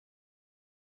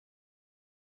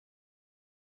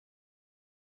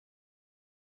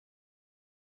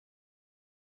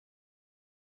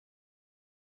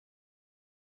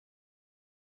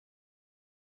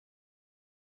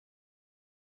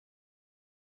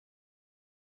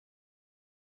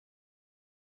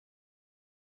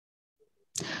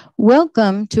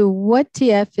Welcome to What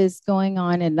TF is Going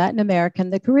On in Latin America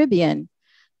and the Caribbean,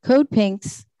 Code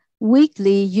Pink's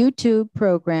weekly YouTube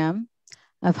program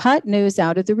of hot news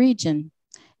out of the region.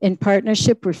 In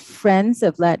partnership with Friends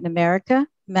of Latin America,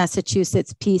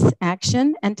 Massachusetts Peace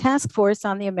Action, and Task Force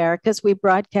on the Americas, we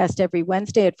broadcast every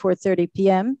Wednesday at 4:30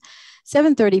 p.m.,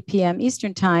 7:30 p.m.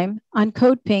 Eastern Time on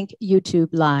Code Pink YouTube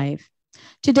Live.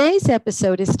 Today's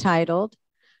episode is titled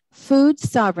Food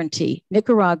Sovereignty,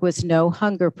 Nicaragua's No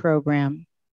Hunger Program.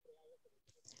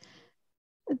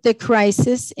 The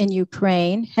crisis in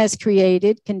Ukraine has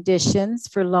created conditions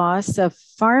for loss of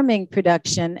farming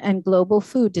production and global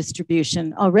food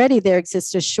distribution. Already there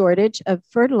exists a shortage of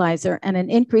fertilizer and an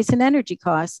increase in energy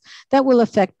costs that will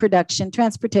affect production,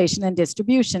 transportation, and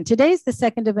distribution. Today is the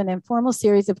second of an informal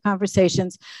series of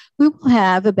conversations we will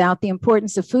have about the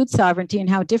importance of food sovereignty and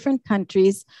how different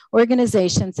countries,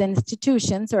 organizations, and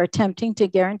institutions are attempting to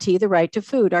guarantee the right to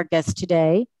food. Our guests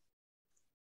today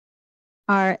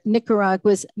are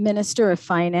Nicaragua's Minister of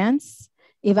Finance,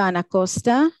 Ivan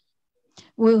Acosta,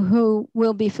 who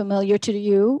will be familiar to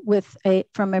you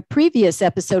from a previous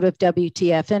episode of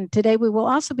WTF. And today we will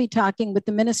also be talking with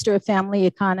the Minister of Family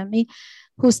Economy,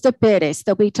 Justa Perez.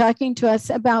 They'll be talking to us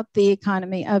about the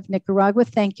economy of Nicaragua.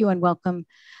 Thank you and welcome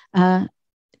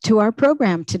to our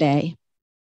program today.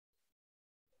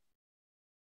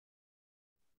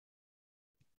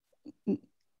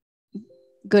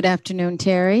 Good afternoon,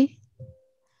 Terry.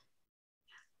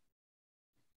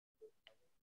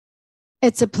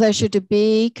 It's a pleasure to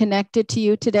be connected to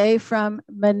you today from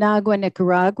Managua,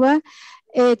 Nicaragua.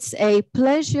 It's a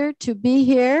pleasure to be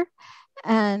here.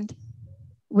 And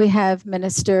we have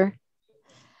Minister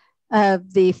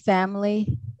of the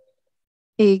Family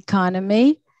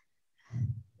Economy,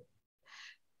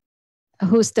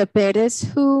 Justa Perez,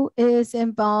 who is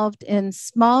involved in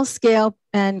small scale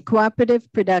and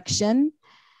cooperative production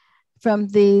from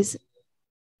these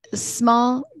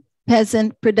small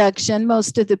peasant production,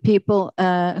 most of the people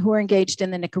who are engaged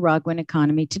in the Nicaraguan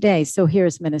economy today. So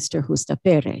here's Minister Justa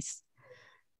Perez.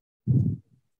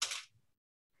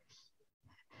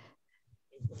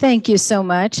 Thank you so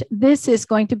much. This is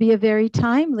going to be a very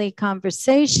timely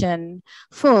conversation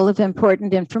full of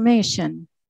important information.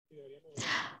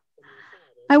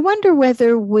 I wonder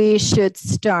whether we should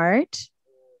start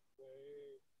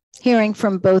hearing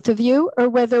from both of you or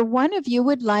whether one of you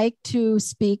would like to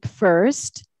speak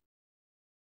first,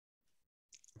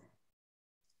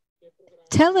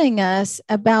 telling us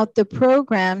about the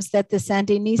programs that the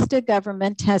Sandinista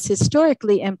government has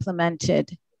historically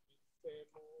implemented.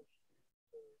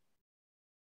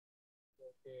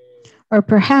 Or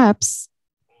perhaps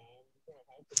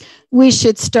we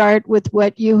should start with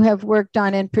what you have worked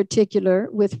on in particular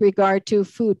with regard to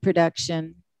food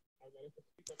production.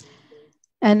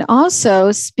 And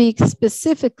also speak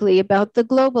specifically about the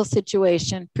global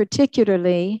situation,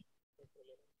 particularly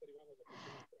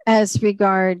as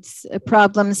regards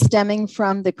problems stemming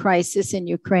from the crisis in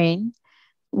Ukraine,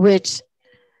 which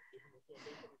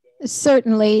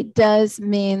certainly does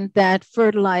mean that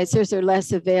fertilizers are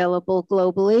less available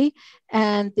globally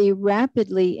and the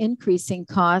rapidly increasing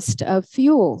cost of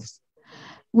fuels.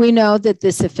 We know that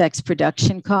this affects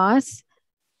production costs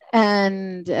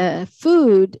and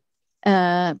food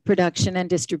production and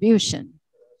distribution.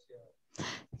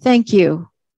 Thank you.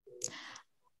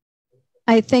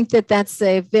 I think that that's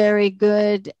a very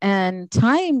good and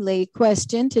timely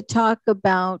question to talk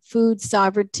about food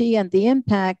sovereignty and the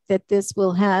impact that this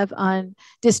will have on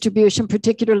distribution,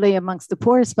 particularly amongst the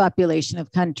poorest population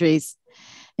of countries.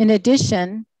 In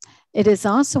addition, it is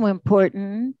also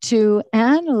important to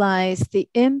analyze the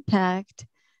impact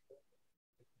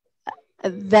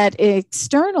that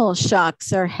external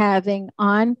shocks are having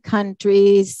on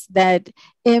countries that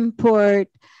import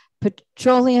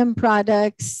petroleum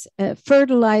products,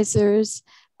 fertilizers,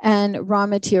 and raw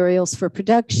materials for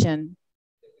production.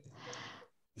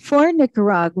 For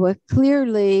Nicaragua,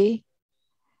 clearly,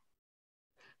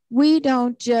 we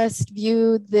don't just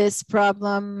view this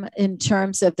problem in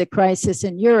terms of the crisis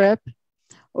in Europe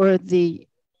or the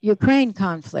Ukraine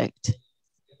conflict.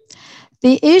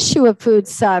 The issue of food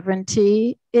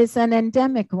sovereignty is an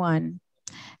endemic one.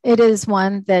 It is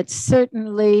one that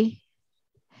certainly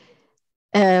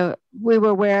we were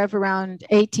aware of around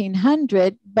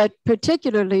 1800, but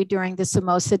particularly during the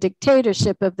Somoza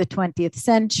dictatorship of the 20th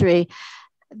century.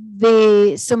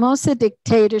 The Somoza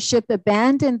dictatorship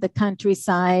abandoned the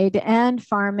countryside and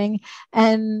farming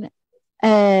and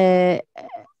had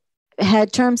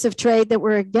terms of trade that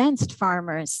were against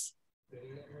farmers.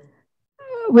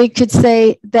 we could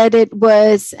say that it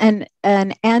was an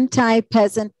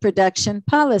anti-peasant production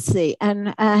policy.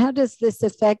 And how does this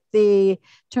affect the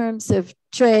terms of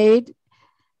trade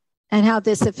and how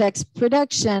this affects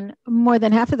production? More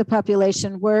than half of the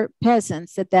population were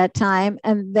peasants at that time,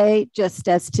 and they, just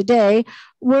as today,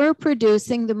 were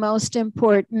producing the most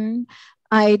important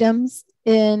items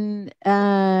in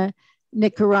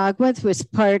Nicaragua. It was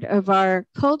part of our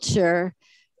culture.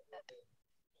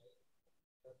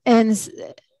 And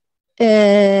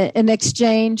in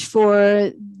exchange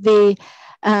for the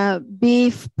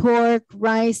beef, pork,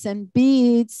 rice, and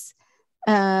beads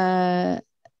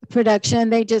production,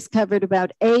 they just covered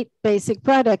about 8 basic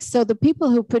products. So the people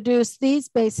who produced these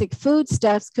basic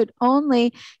foodstuffs could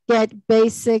only get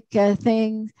basic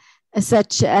things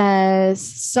such as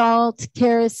salt,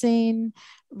 kerosene,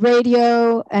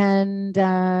 radio,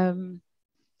 and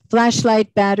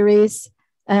flashlight batteries,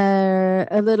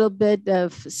 a little bit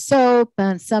of soap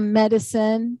and some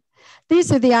medicine.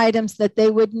 These are the items that they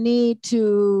would need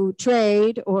to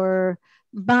trade or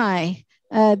buy.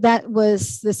 That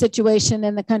was the situation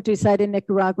in the countryside in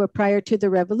Nicaragua prior to the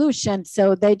revolution.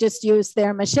 So they just used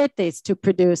their machetes to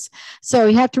produce. So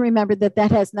you have to remember that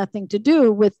that has nothing to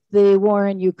do with the war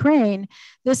in Ukraine.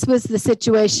 This was the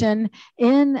situation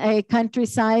in a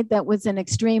countryside that was in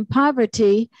extreme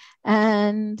poverty.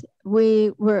 And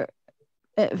we were,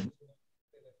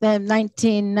 in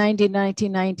 1990,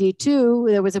 1992,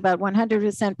 there was about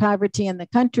 100% poverty in the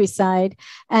countryside,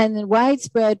 and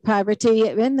widespread poverty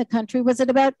in the country was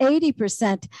at about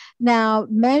 80%. Now,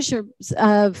 measures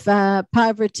of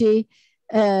poverty,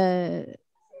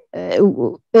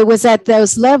 it was at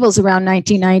those levels around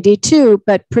 1992,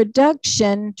 but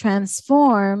production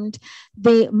transformed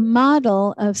the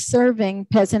model of serving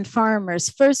peasant farmers.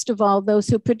 First of all, those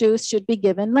who produce should be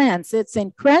given lands. It's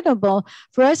incredible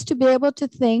for us to be able to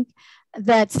think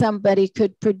that somebody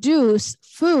could produce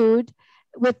food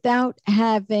without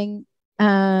having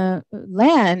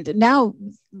land. Now,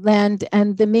 land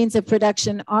and the means of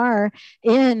production are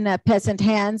in peasant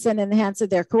hands and in the hands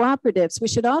of their cooperatives. We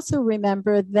should also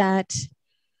remember that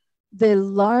the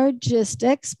largest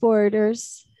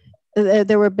exporters,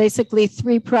 there were basically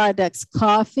 3 products: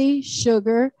 coffee,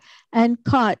 sugar, and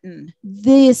cotton.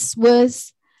 This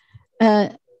was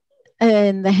in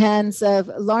the hands of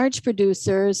large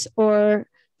producers or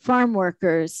farm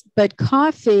workers. But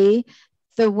coffee,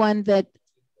 the one that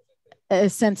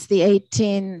since the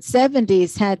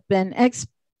 1870s had been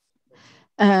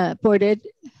exported,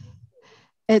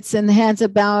 it's in the hands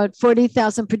of about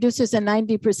 40,000 producers, and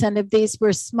 90% of these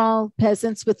were small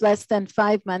peasants with less than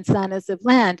 5 manzanas of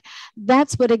land.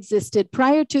 That's what existed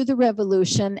prior to the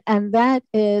revolution, and that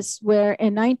is where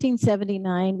in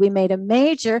 1979 we made a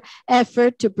major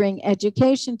effort to bring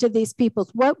education to these people.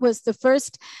 What was the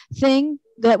first thing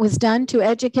that was done to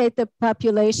educate the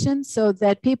population so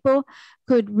that people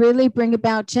could really bring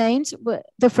about change?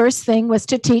 The first thing was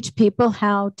to teach people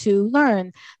how to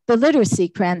learn, the literacy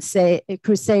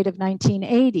crusade of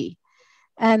 1980.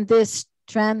 And this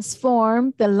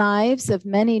transformed the lives of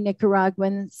many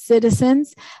Nicaraguan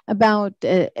citizens. About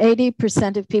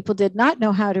 80% of people did not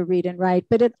know how to read and write,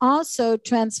 but it also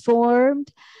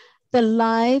transformed the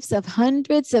lives of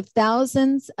hundreds of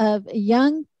thousands of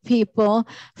young people,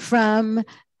 from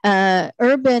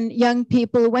urban young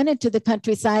people who went into the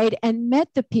countryside and met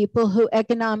the people who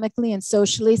economically and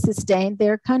socially sustained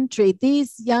their country.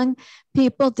 These young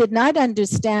people did not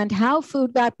understand how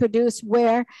food got produced,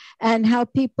 where, and how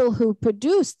people who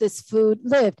produced this food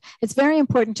lived. It's very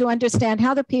important to understand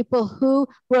how the people who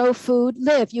grow food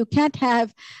live. You can't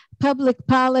have public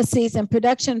policies and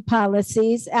production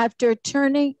policies after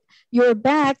turning your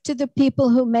back to the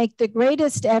people who make the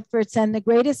greatest efforts and the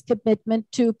greatest commitment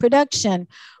to production.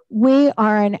 We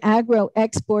are an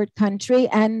agro-export country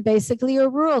and basically a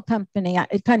rural country.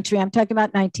 I'm talking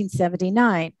about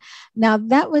 1979. Now,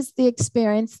 that was the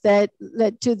experience that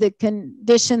led to the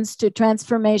conditions to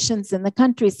transformations in the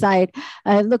countryside.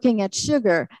 Looking at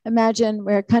sugar, imagine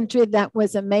we're a country that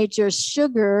was a major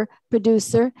sugar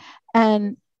producer,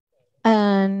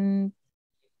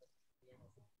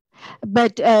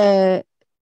 but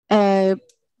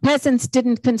peasants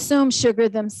didn't consume sugar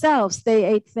themselves. They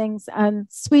ate things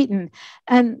unsweetened,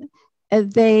 and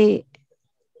they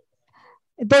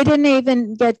didn't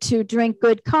even get to drink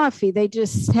good coffee. They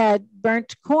just had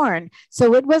burnt corn.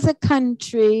 So it was a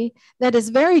country that is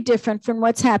very different from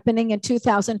what's happening in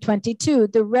 2022.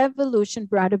 The revolution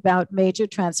brought about major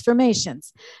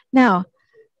transformations. Now,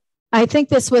 I think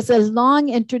this was a long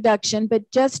introduction,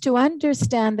 but just to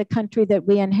understand the country that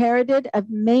we inherited of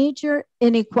major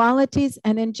inequalities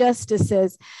and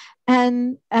injustices,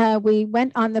 And we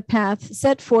went on the path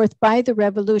set forth by the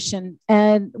revolution,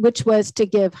 and which was to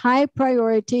give high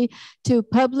priority to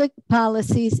public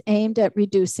policies aimed at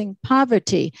reducing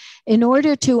poverty. In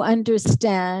order to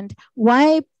understand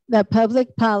why the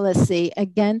public policy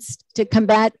to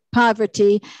combat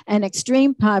poverty and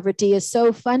extreme poverty is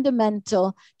so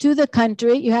fundamental to the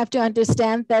country, you have to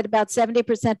understand that about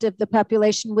 70% of the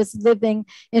population was living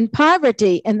in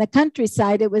poverty. In the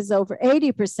countryside, it was over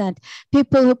 80%.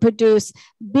 People who produce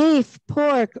beef,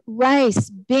 pork, rice,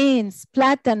 beans,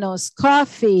 plátanos,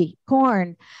 coffee,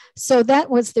 corn. So that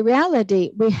was the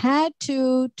reality. We had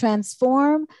to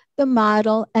transform the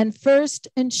model and first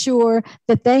ensure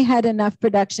that they had enough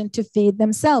production to feed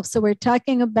themselves. So we're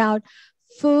talking about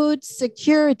food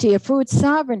security or food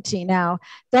sovereignty now.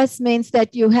 That means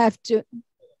that you have to,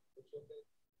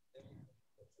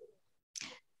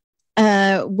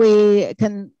 we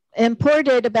can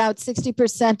imported about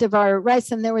 60% of our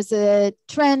rice, and there was a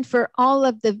trend for all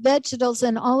of the vegetables,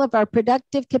 and all of our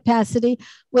productive capacity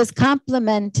was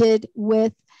complemented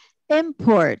with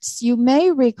imports. You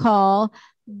may recall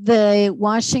the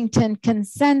Washington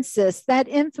Consensus. That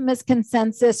infamous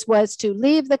consensus was to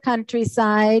leave the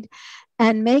countryside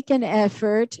and make an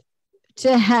effort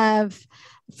to have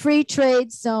free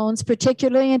trade zones,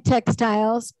 particularly in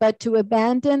textiles, but to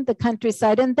abandon the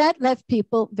countryside. And that left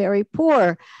people very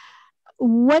poor.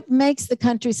 What makes the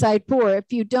countryside poor?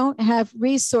 If you don't have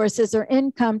resources or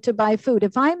income to buy food.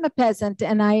 If I'm a peasant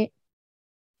and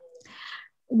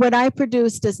what I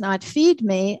produce does not feed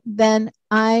me, then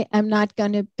I am not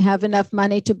going to have enough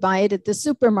money to buy it at the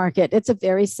supermarket. It's a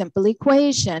very simple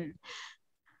equation.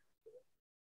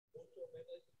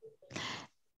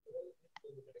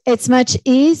 It's much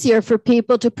easier for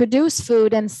people to produce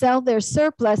food and sell their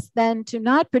surplus than to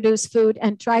not produce food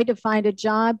and try to find a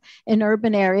job in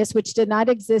urban areas, which did not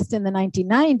exist in the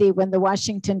 1990 when the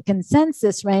Washington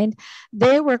Consensus reigned.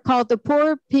 They were called the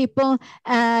poor people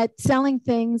at selling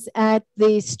things at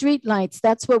the streetlights.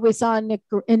 That's what we saw in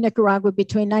Nicaragua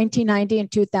between 1990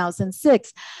 and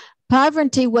 2006.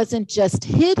 Poverty wasn't just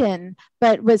hidden,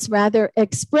 but was rather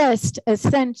expressed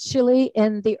essentially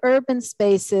in the urban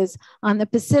spaces on the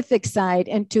Pacific side.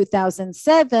 In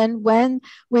 2007, when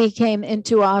we came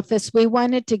into office, we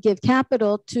wanted to give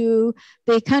capital to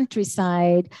the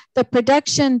countryside. The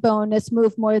production bonus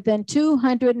moved more than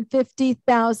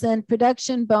 250,000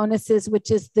 production bonuses, which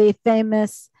is the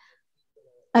famous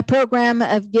a program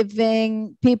of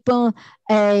giving people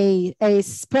a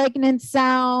pregnant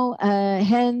sow,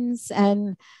 hens,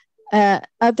 and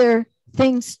other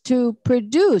things to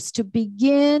produce, to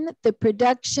begin the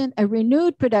production, a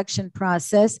renewed production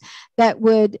process that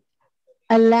would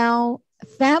allow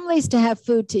families to have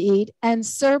food to eat and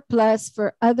surplus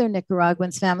for other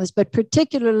Nicaraguan families, but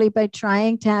particularly by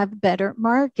trying to have better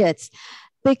markets.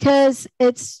 Because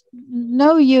it's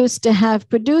no use to have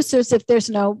producers if there's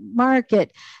no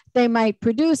market. They might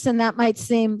produce, and that might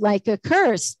seem like a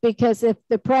curse because if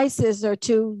the prices are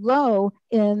too low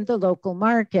in the local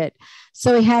market.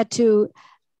 So we had to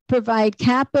provide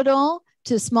capital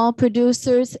to small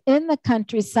producers in the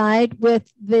countryside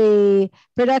with the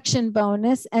production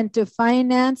bonus and to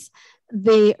finance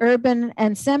the urban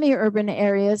and semi-urban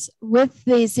areas with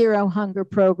the Zero Hunger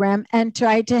program and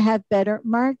tried to have better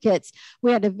markets.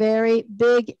 We had a very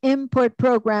big import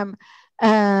program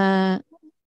through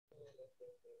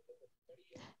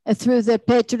the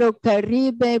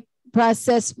Petrocaribe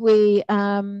process. We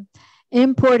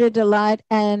imported a lot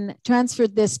and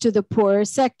transferred this to the poorer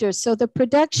sectors. So the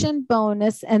production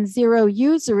bonus and zero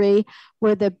usury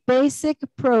were the basic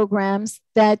programs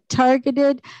that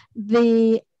targeted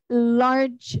the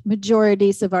large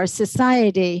majorities of our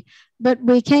society, but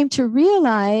we came to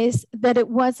realize that it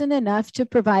wasn't enough to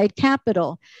provide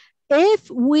capital. If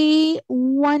we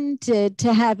wanted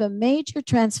to have a major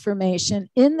transformation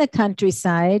in the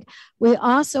countryside, we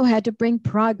also had to bring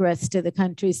progress to the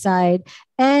countryside,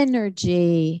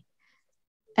 energy,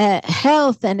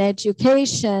 health and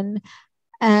education,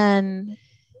 and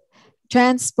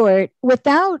transport.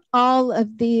 Without all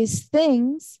of these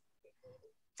things,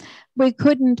 we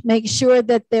couldn't make sure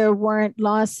that there weren't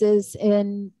losses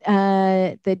in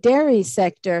the dairy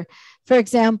sector. For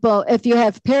example, if you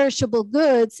have perishable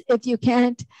goods, if you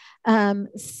can't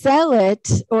sell it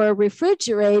or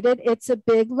refrigerate it, it's a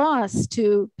big loss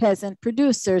to peasant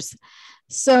producers.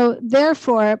 So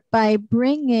therefore, by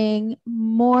bringing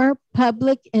more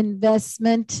public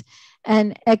investment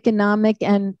and economic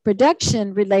and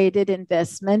production related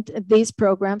investment, these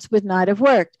programs would not have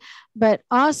worked. But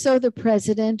also the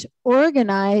president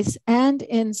organized and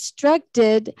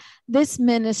instructed this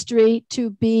ministry to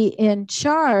be in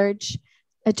charge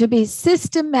to be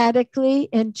systematically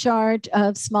in charge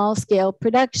of small scale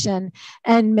production,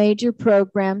 and major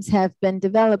programs have been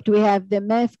developed. We have the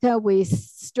MEFCA, we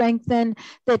strengthen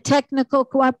the technical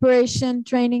cooperation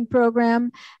training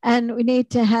program, and we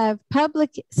need to have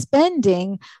public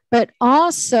spending, but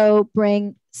also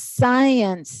bring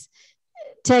science,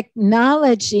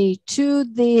 technology to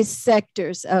these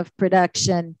sectors of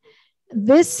production.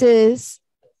 This is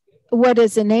what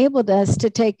has enabled us to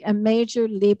take a major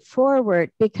leap forward,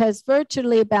 because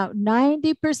virtually about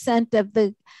 90% of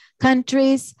the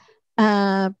country's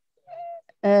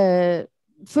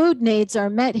food needs are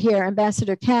met here.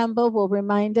 Ambassador Campbell will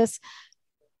remind us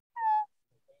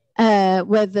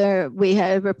whether we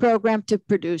have a program to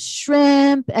produce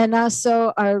shrimp, and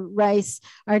also our rice,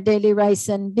 our daily rice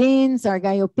and beans, our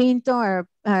gallo pinto,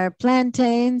 our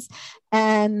plantains,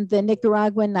 and the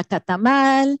Nicaraguan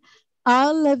nacatamal.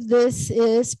 All of this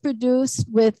is produced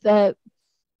with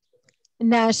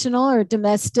national or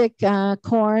domestic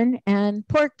corn and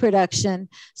pork production.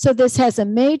 So this has a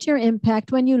major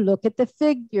impact when you look at the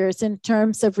figures in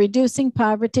terms of reducing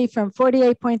poverty from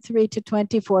 48.3 to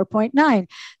 24.9.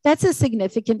 That's a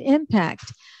significant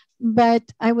impact. But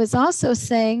I was also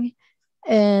saying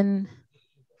in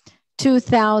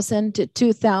 2000 to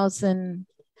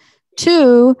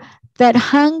 2002, that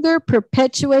hunger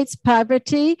perpetuates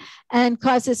poverty and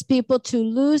causes people to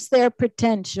lose their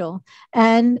potential,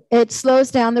 and it slows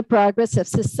down the progress of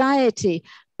society.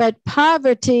 But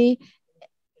poverty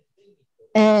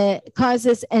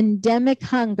causes endemic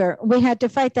hunger. We had to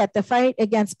fight that. The fight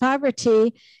against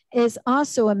poverty is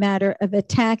also a matter of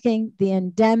attacking the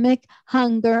endemic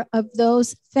hunger of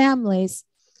those families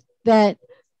that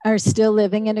are still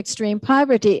living in extreme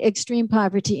poverty. Extreme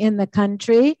poverty in the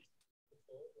country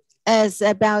as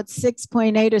about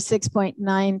 6.8 or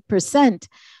 6.9%,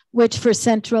 which for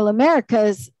Central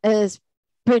America is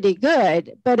pretty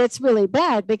good, but it's really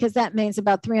bad because that means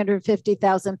about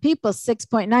 350,000 people.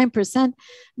 6.9%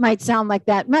 might sound like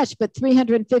that much, but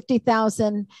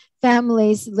 350,000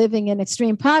 families living in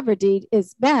extreme poverty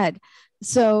is bad.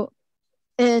 So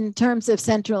in terms of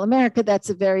Central America, that's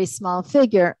a very small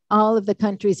figure. All of the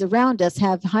countries around us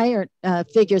have higher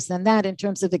figures than that in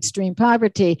terms of extreme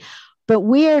poverty. But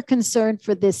we are concerned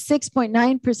for this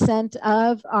 6.9%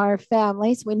 of our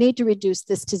families. We need to reduce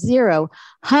this to zero.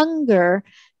 Hunger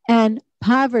and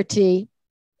poverty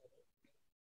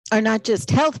are not just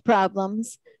health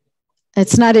problems.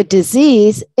 It's not a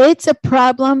disease. It's a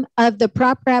problem of the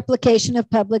proper application of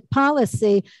public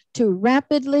policy to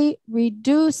rapidly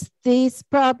reduce these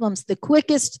problems. The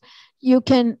quickest you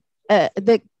can,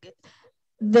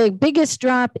 the biggest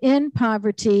drop in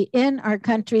poverty in our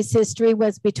country's history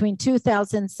was between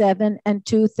 2007 and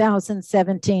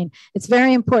 2017. It's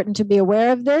very important to be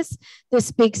aware of this. This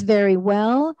speaks very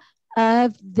well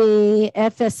of the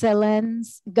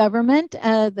FSLN's government,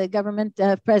 the government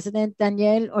of President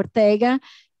Daniel Ortega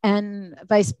and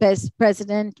Vice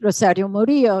President Rosario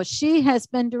Murillo. She has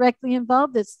been directly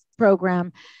involved in this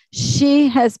program. She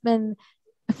has been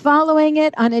following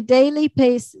it on a daily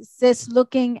basis,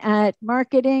 looking at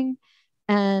marketing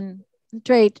and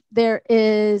trade. There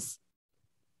is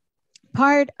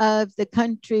part of the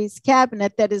country's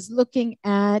cabinet that is looking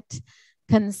at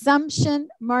consumption,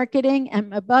 marketing,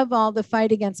 and above all, the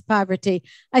fight against poverty.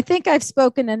 I think I've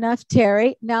spoken enough,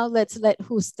 Terry. Now let's let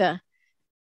Justa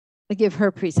give her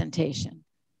presentation.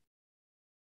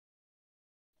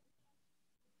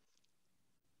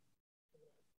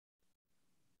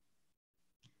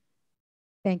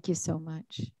 Thank you so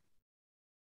much.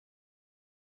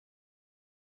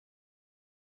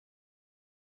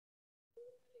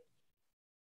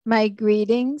 My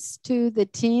greetings to the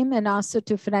team and also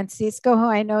to Francisco, who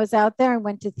I know is out there. I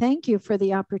want to thank you for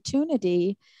the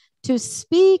opportunity to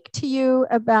speak to you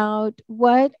about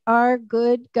what our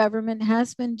good government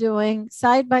has been doing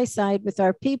side by side with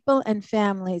our people and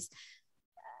families.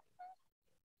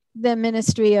 The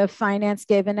Ministry of Finance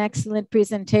gave an excellent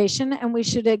presentation, and we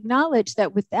should acknowledge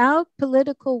that without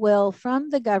political will from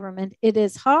the government, it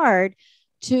is hard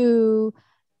to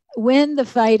win the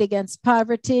fight against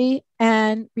poverty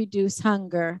and reduce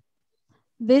hunger.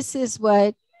 This is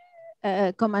what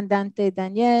Comandante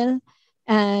Daniel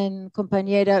and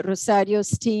Compañera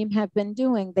Rosario's team have been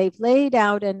doing. They've laid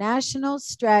out a national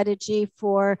strategy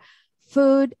for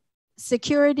food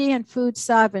security and food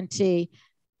sovereignty.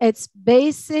 Its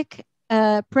basic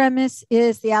premise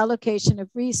is the allocation of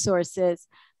resources,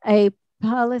 a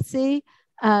policy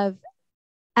of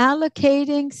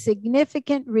allocating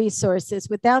significant resources.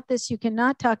 Without this, you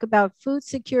cannot talk about food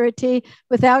security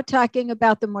without talking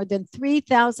about the more than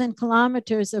 3,000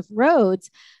 kilometers of roads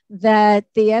that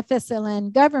the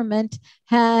FSLN government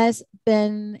has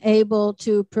been able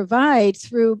to provide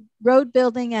through road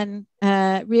building and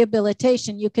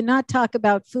rehabilitation. You cannot talk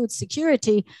about food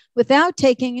security without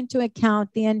taking into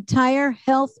account the entire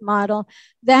health model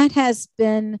that has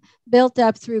been built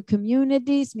up through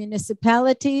communities,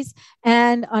 municipalities,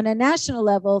 and on a national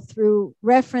level through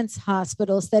reference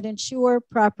hospitals that ensure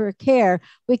proper care.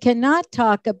 We cannot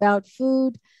talk about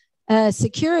food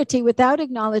security without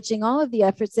acknowledging all of the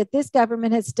efforts that this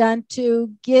government has done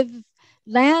to give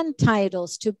land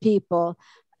titles to people.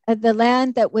 The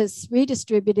land that was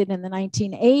redistributed in the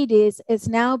 1980s is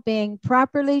now being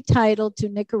properly titled to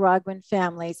Nicaraguan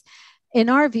families. In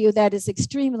our view, that is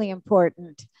extremely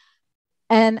important.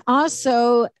 And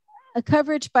also, a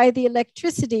coverage by the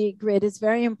electricity grid is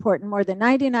very important. More than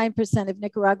 99% of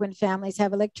Nicaraguan families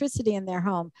have electricity in their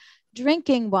home.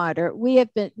 Drinking water, we have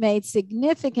made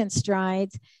significant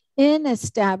strides in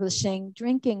establishing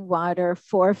drinking water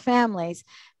for families.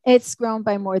 It's grown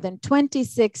by more than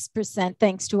 26%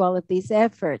 thanks to all of these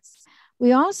efforts.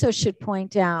 We also should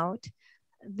point out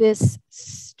this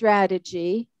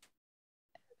strategy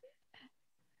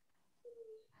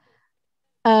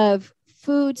of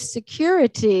food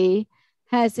security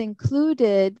has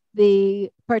included the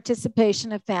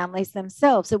participation of families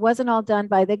themselves. It wasn't all done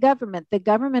by the government. The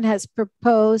government has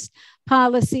proposed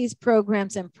policies,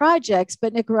 programs, and projects,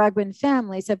 but Nicaraguan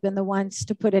families have been the ones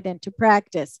to put it into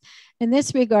practice. In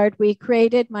this regard, we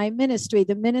created my ministry,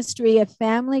 the Ministry of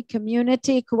Family,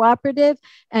 Community, Cooperative,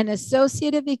 and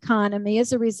Associative Economy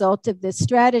as a result of this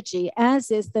strategy,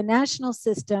 as is the national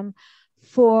system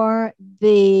for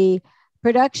the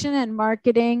production and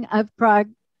marketing of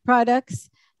products.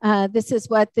 This is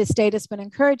what the state has been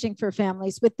encouraging for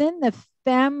families. Within the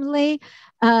family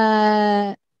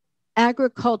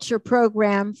agriculture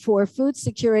program for food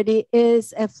security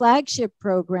is a flagship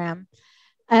program.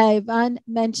 Ivan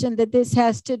mentioned that this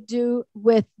has to do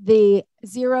with the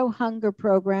Zero Hunger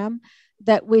program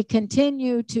that we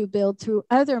continue to build through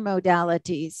other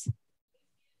modalities.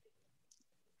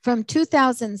 From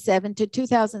 2007 to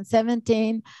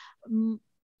 2017,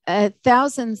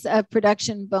 thousands of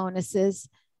production bonuses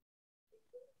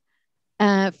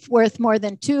worth more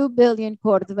than 2 billion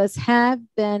Cordovas have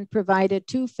been provided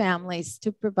to families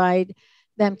to provide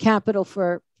them capital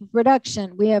for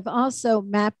production. We have also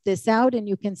mapped this out, and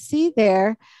you can see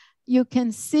there, you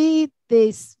can see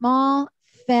the small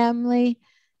family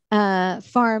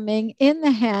farming in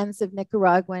the hands of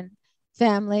Nicaraguan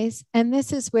families. And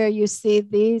this is where you see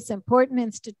these important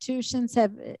institutions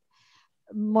have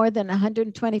more than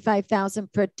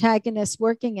 125,000 protagonists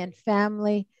working in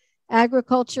family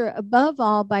agriculture, above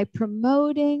all by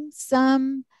promoting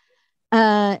some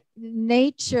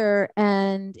nature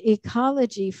and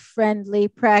ecology friendly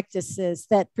practices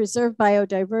that preserve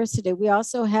biodiversity. We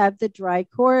also have the dry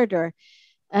corridor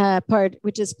part,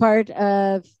 which is part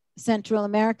of Central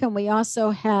America. And we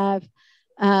also have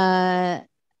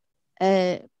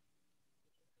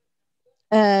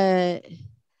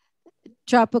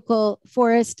tropical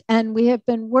forest, and we have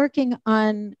been working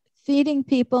on feeding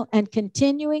people and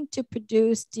continuing to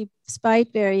produce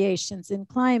despite variations in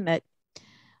climate.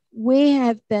 We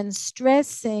have been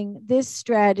stressing this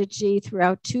strategy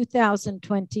throughout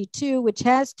 2022, which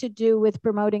has to do with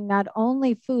promoting not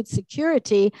only food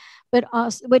security, but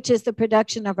also, which is the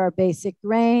production of our basic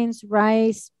grains,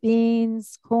 rice,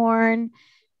 beans, corn,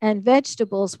 and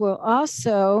vegetables. We're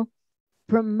also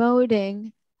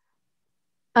promoting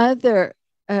other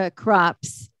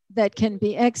crops that can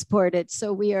be exported.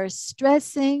 So we are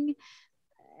stressing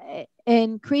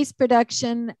increased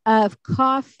production of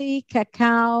coffee,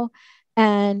 cacao,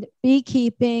 and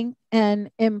beekeeping, and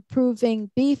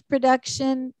improving beef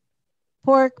production,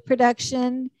 pork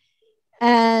production,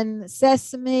 and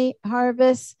sesame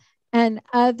harvest, and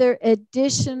other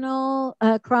additional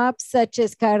crops such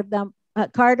as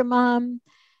cardamom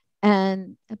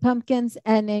and pumpkins,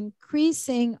 and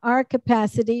increasing our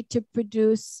capacity to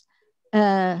produce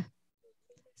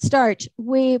starch.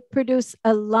 We produce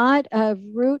a lot of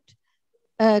root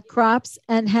crops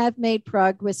and have made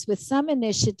progress with some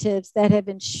initiatives that have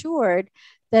ensured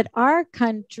that our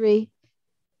country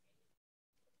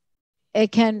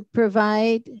can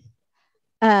provide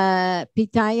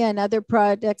pitaya and other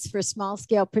products for small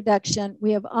scale production.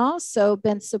 We have also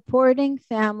been supporting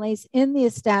families in the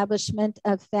establishment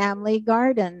of family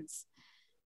gardens.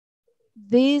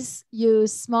 These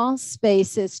use small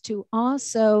spaces to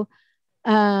also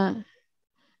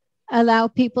allow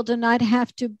people to not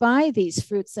have to buy these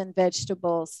fruits and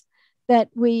vegetables that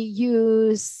we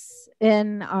use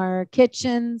in our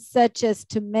kitchens, such as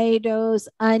tomatoes,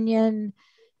 onion,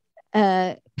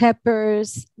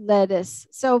 peppers, lettuce.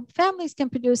 So families can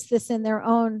produce this in their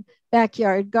own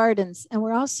backyard gardens. And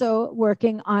we're also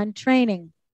working on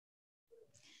training.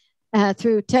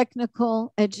 Through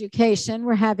technical education,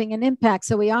 we're having an impact.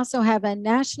 So we also have a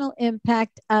national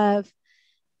impact of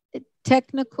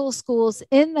technical schools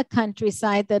in the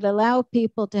countryside that allow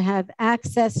people to have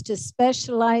access to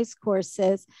specialized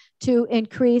courses to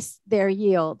increase their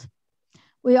yield.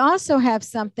 We also have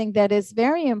something that is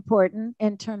very important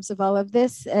in terms of all of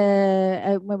this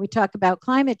when we talk about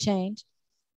climate change,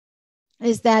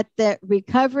 is that the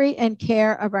recovery and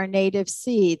care of our native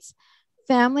seeds.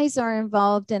 Families are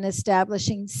involved in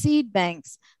establishing seed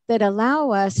banks that allow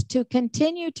us to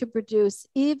continue to produce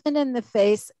even in the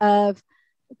face of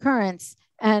currents.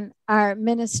 And our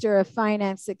Minister of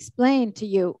Finance explained to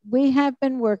you, we have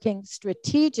been working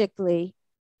strategically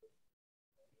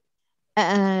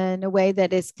in a way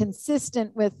that is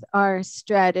consistent with our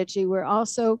strategy. We're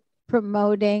also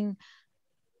promoting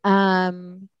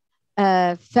fowl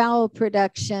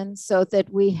production so that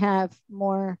we have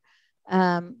more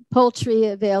poultry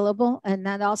available, and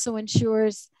that also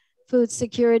ensures food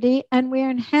security. And we're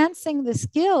enhancing the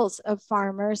skills of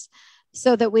farmers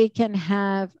so that we can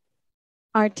have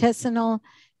artisanal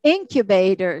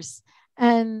incubators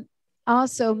and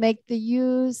also make the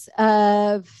use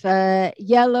of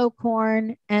yellow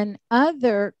corn and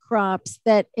other crops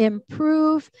that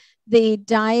improve the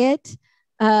diet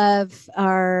of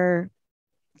our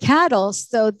cattle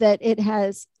so that it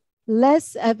has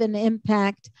less of an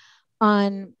impact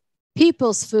on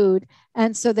people's food,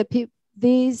 and so that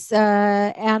these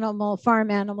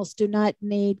farm animals do not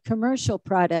need commercial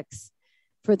products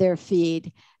for their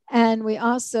feed. And we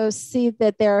also see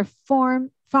that there are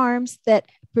farms that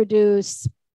produce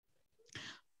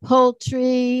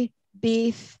poultry,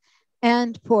 beef,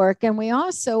 and pork. And we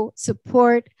also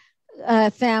support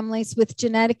families with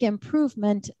genetic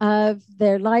improvement of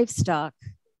their livestock.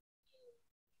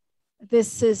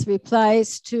 This is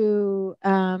replies to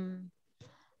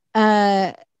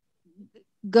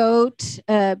goat,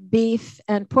 beef,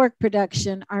 and pork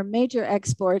production. Our major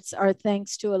exports are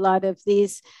thanks to a lot of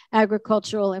these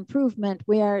agricultural improvement.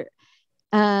 We are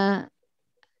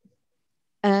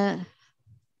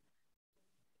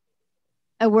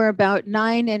we're about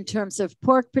 9 in terms of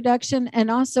pork production, and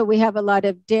also we have a lot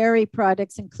of dairy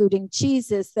products, including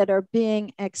cheeses, that are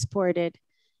being exported.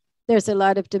 There's a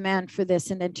lot of demand for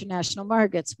this in international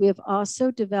markets. We have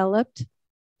also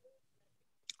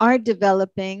are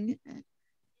developing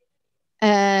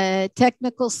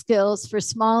technical skills for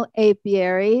small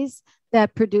apiaries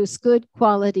that produce good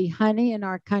quality honey in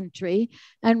our country.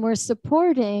 And we're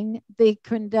supporting the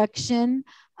production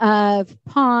of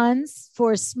ponds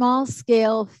for small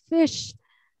scale fish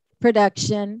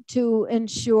production to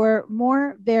ensure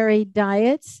more varied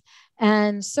diets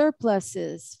and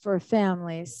surpluses for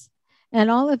families. And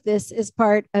all of this is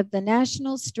part of the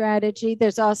national strategy.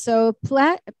 There's also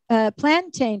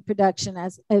plantain production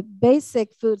as a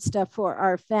basic foodstuff for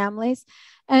our families,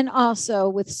 and also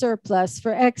with surplus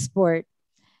for export.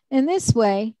 In this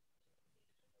way,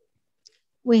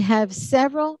 we have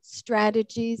several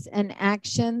strategies and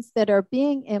actions that are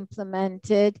being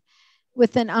implemented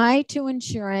with an eye to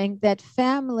ensuring that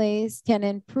families can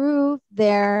improve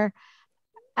their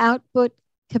output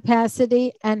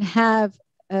capacity and have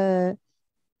a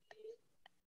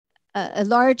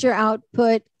larger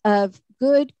output of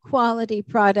good quality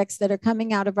products that are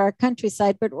coming out of our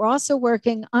countryside, but we're also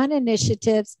working on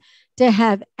initiatives to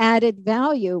have added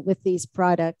value with these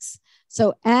products.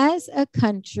 So as a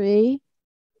country,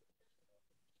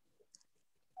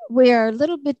 we are a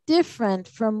little bit different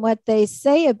from what they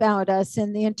say about us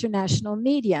in the international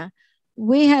media.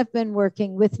 We have been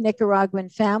working with Nicaraguan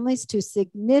families to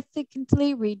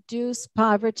significantly reduce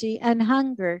poverty and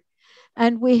hunger.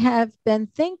 And we have been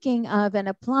thinking of and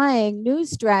applying new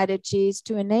strategies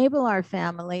to enable our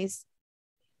families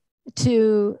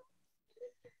to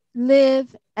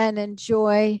live and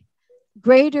enjoy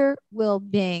greater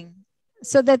well-being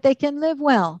so that they can live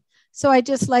well. So I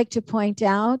just like to point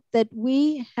out that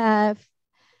we have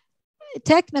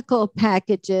technical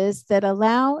packages that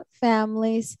allow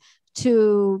families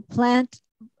to plant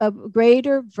a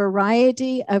greater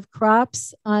variety of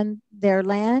crops on their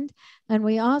land. And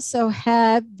we also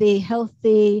have the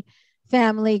Healthy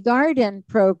Family Garden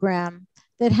program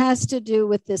that has to do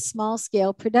with this small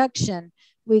scale production.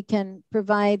 We can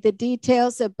provide the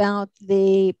details about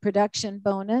the production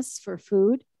bonus for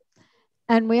food.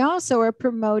 And we also are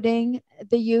promoting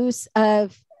the use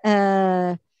of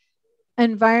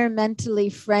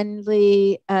environmentally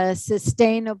friendly,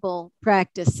 sustainable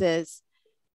practices.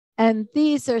 And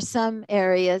these are some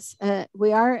areas.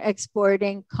 We are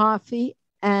exporting coffee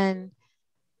and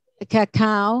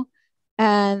cacao,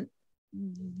 and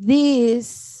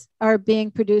these are being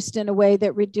produced in a way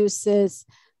that reduces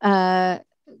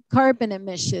carbon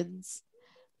emissions.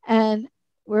 And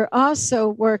we're also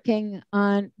working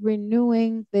on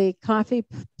renewing the coffee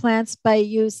plants by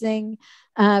using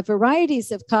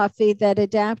varieties of coffee that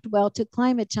adapt well to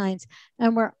climate change.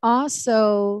 And we're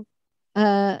also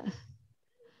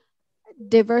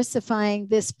diversifying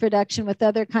this production with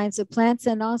other kinds of plants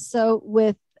and also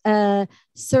with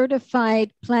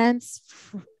certified plants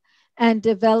and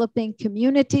developing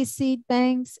community seed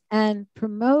banks and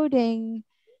promoting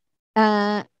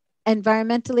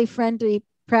environmentally friendly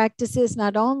practices,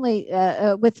 not only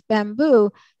with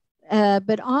bamboo,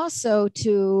 but also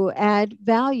to add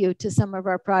value to some of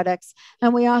our products.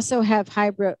 And we also have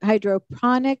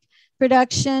hydroponic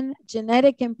production,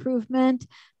 genetic improvement,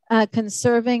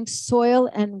 conserving soil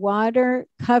and water,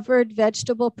 covered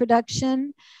vegetable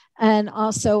production, and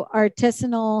also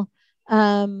artisanal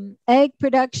egg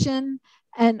production,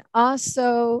 and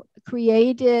also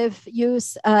creative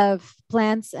use of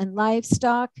plants and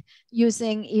livestock,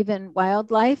 using even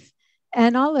wildlife.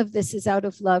 And all of this is out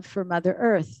of love for Mother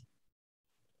Earth.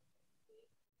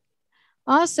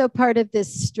 Also, part of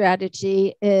this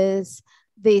strategy is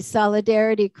the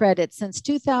solidarity credit. Since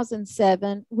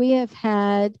 2007, we have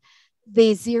had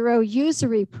the Zero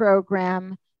Usury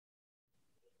program,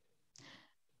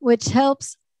 which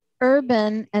helps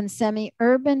urban and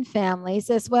semi-urban families,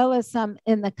 as well as some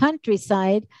in the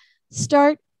countryside,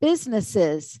 start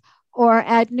businesses or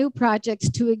add new projects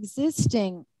to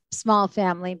existing small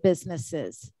family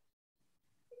businesses.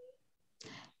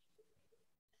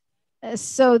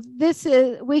 So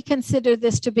we consider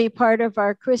this to be part of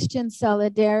our Christian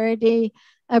solidarity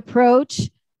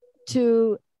approach,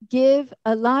 to give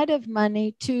a lot of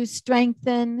money to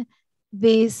strengthen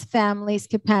these families'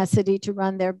 capacity to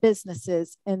run their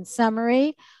businesses. In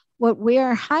summary, what we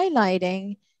are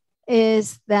highlighting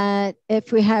is that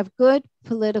if we have good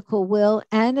political will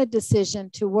and a decision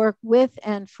to work with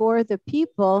and for the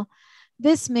people,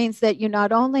 this means that you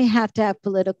not only have to have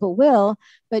political will,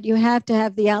 but you have to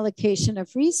have the allocation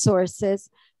of resources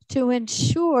to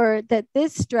ensure that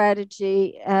this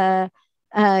strategy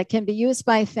can be used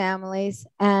by families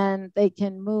and they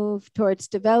can move towards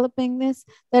developing this.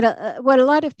 That what a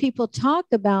lot of people talk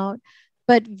about,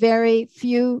 but very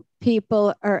few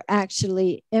people are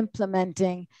actually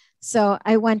implementing. So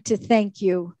I want to thank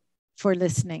you for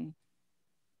listening.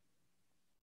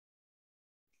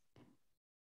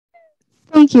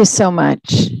 Thank you so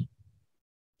much.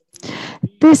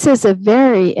 This is a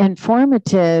very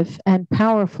informative and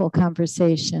powerful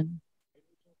conversation.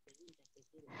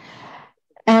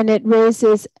 And it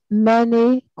raises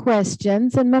many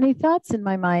questions and many thoughts in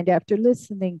my mind after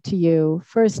listening to you.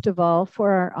 First of all,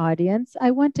 for our audience,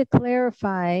 I want to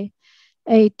clarify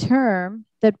a term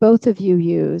that both of you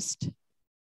used.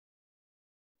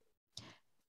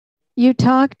 You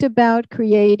talked about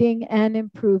creating and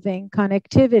improving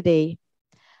connectivity.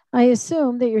 I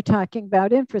assume that you're talking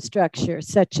about infrastructure,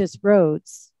 such as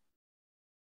roads,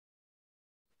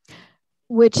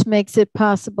 which makes it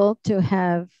possible to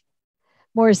have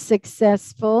more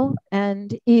successful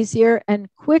and easier and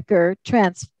quicker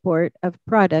transport of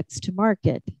products to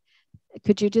market.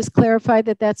 Could you just clarify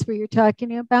that that's what you're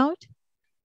talking about?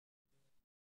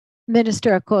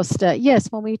 Minister Acosta, yes,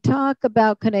 when we talk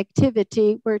about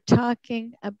connectivity, we're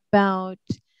talking about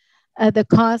the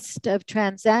cost of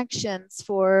transactions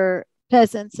for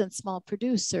peasants and small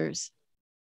producers.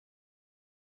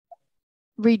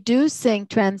 Reducing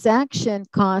transaction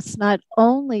costs not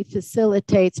only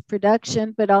facilitates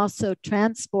production, but also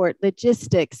transport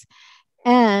logistics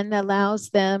and allows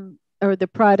them or the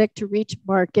product to reach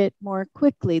market more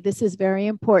quickly. This is very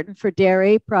important for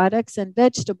dairy products and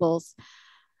vegetables.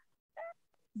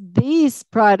 These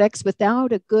products,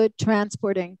 without a good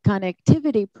transport and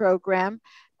connectivity program,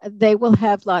 they will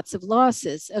have lots of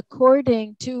losses.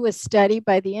 According to a study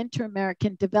by the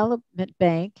Inter-American Development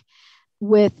Bank,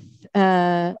 with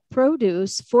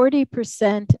produce,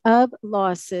 40% of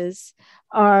losses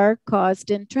are caused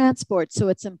in transport. So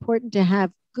it's important to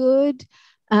have good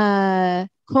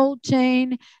cold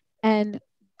chain and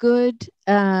good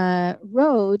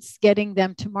roads, getting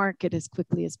them to market as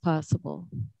quickly as possible.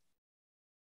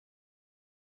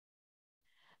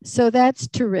 So that's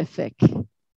terrific.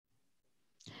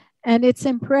 And it's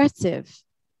impressive.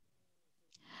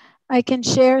 I can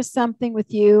share something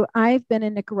with you. I've been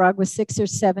in Nicaragua 6 or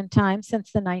 7 times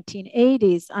since the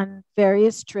 1980s on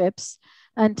various trips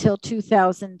until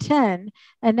 2010.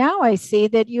 And now I see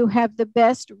that you have the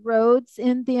best roads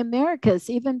in the Americas,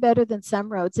 even better than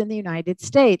some roads in the United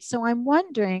States. So I'm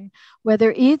wondering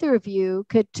whether either of you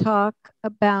could talk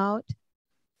about,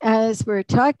 as we're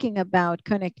talking about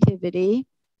connectivity,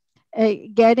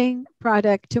 getting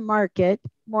product to market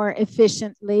more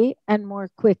efficiently and more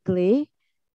quickly.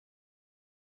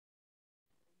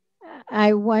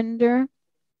 I wonder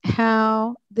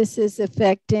how this is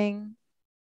affecting,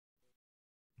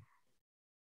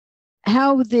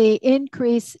 how the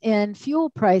increase in fuel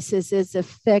prices is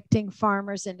affecting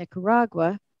farmers in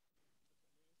Nicaragua,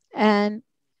 and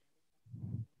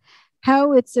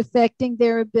how it's affecting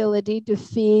their ability to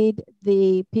feed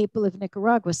the people of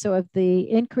Nicaragua. So have the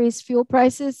increased fuel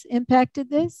prices impacted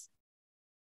this?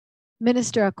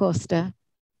 Minister Acosta.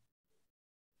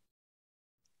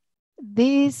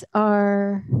 These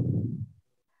are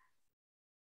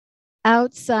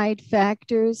outside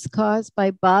factors caused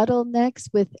by bottlenecks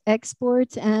with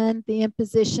exports and the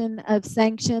imposition of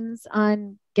sanctions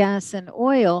on gas and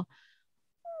oil.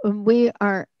 We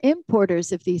are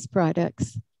importers of these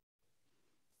products.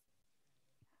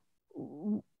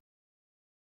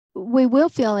 We will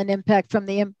feel an impact from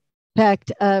the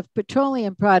impact of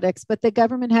petroleum products, but the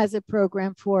government has a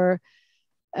program for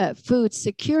food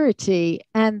security,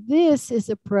 and this is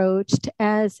approached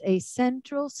as a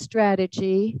central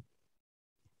strategy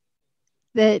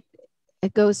that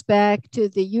it goes back to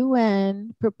the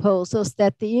UN proposals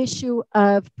that the issue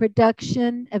of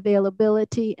production,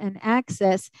 availability, and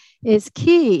access is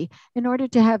key. In order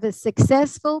to have a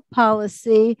successful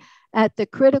policy at the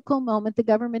critical moment, the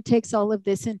government takes all of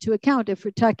this into account. If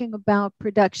we're talking about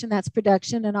production, that's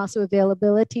production and also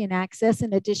availability and access,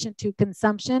 in addition to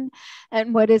consumption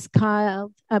and what is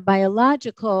called a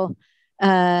biological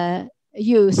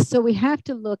use. So we have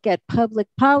to look at public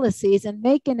policies and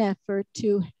make an effort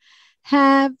to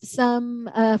have some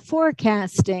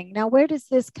forecasting. Now, where does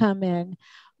this come in?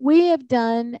 We have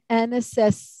done an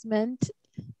assessment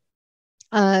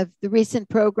of the recent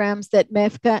programs that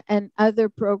MEFCA and other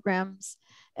programs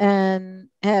and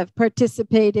have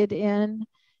participated in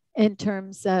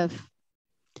terms of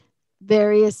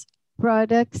various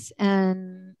products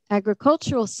and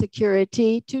agricultural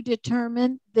security to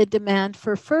determine the demand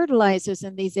for fertilizers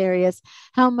in these areas,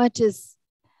 how much is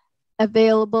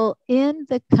available in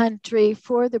the country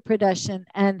for the production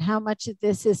and how much of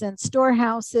this is in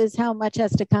storehouses, how much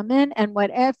has to come in, and what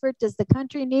effort does the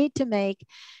country need to make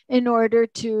in order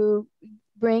to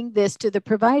bring this to the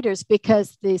providers,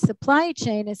 because the supply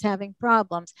chain is having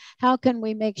problems. How can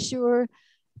we make sure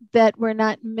that we're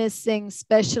not missing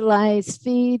specialized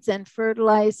feeds and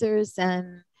fertilizers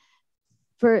and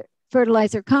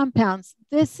fertilizer compounds?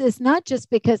 This is not just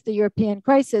because the European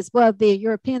crisis, well, the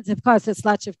Europeans have caused us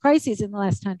lots of crises in the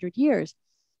last 100 years,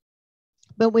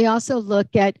 but we also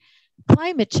look at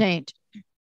climate change.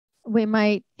 We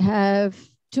might have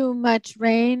too much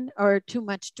rain or too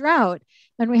much drought,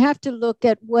 and we have to look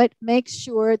at what makes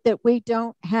sure that we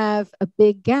don't have a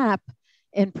big gap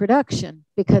in production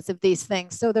because of these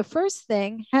things. So the first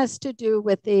thing has to do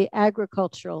with the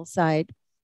agricultural side.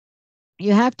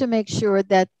 You have to make sure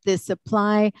that the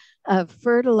supply of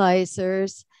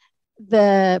fertilizers,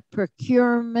 the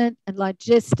procurement and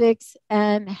logistics,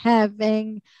 and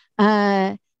having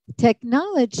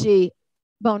technology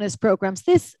bonus programs.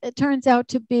 This turns out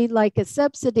to be like a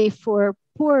subsidy for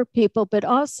poor people, but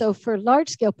also for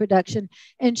large-scale production,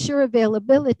 ensure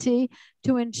availability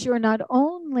to ensure not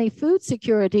only food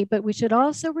security, but we should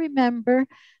also remember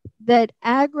that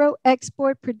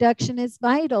agro-export production is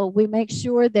vital. We make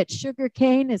sure that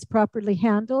sugarcane is properly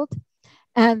handled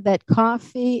and that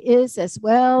coffee is as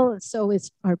well, so is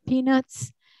our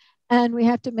peanuts. And we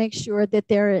have to make sure that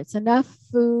there is enough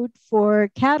food for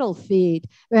cattle feed.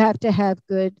 We have to have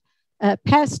good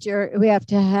pasture. We have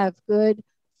to have good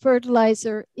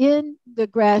fertilizer in the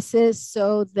grasses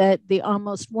so that the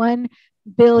almost 1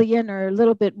 billion or a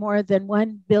little bit more than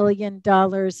 $1 billion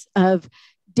of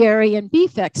dairy and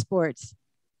beef exports.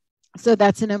 So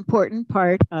that's an important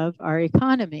part of our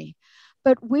economy.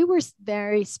 But we were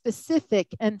very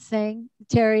specific and saying,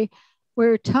 Terry,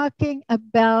 we're talking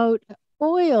about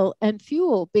oil and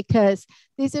fuel because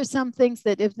these are some things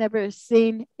that I've never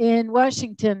seen in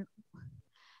Washington.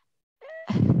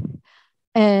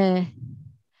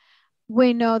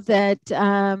 We know that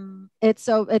it's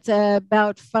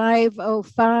about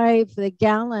 5.05 the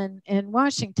gallon in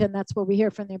Washington. That's what we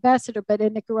hear from the ambassador. But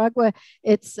in Nicaragua,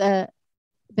 it's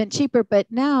been cheaper.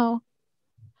 But now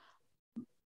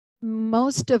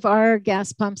most of our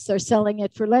gas pumps are selling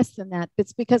it for less than that.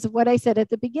 It's because of what I said at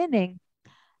the beginning.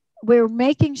 We're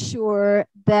making sure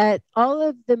that all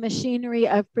of the machinery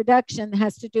of production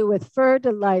has to do with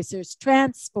fertilizers,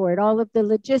 transport, all of the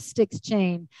logistics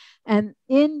chain, and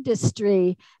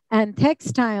industry and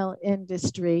textile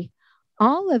industry.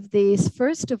 All of these,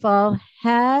 first of all,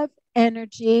 have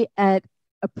energy at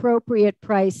appropriate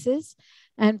prices.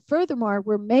 And furthermore,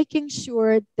 we're making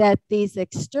sure that these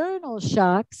external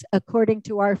shocks, according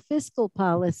to our fiscal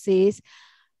policies,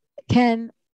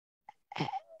 can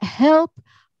help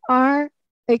our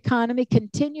economy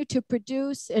continue to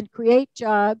produce and create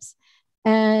jobs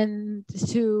and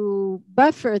to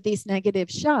buffer these negative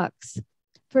shocks.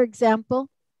 For example,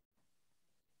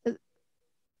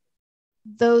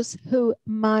 those who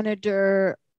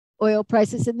monitor oil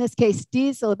prices, in this case,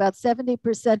 diesel, about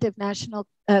 70% of national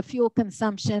fuel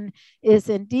consumption is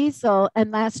in diesel.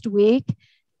 And last week,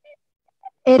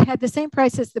 it had the same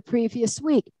price as the previous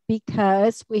week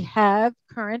because we have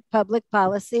current public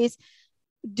policies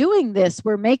doing this.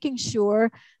 We're making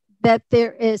sure that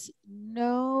there is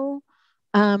no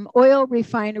oil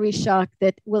refinery shock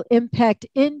that will impact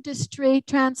industry,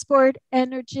 transport,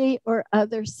 energy, or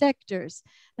other sectors.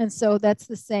 And so that's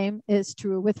the same is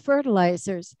true with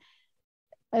fertilizers.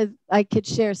 I could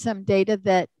share some data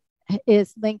that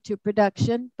is linked to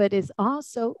production, but is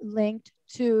also linked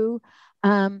to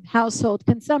household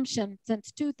consumption.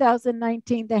 Since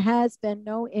 2019, there has been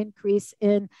no increase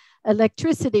in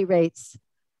electricity rates,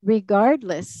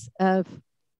 regardless of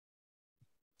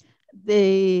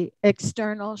the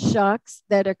external shocks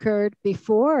that occurred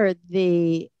before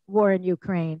the war in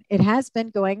Ukraine. It has been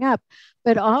going up,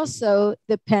 but also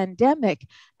the pandemic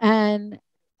and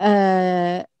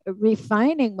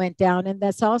refining went down, and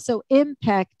that's also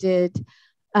impacted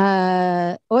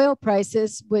oil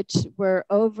prices, which were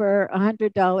over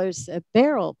 $100 a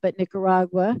barrel. But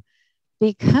Nicaragua,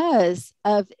 because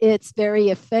of its very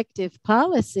effective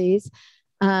policies,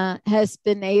 has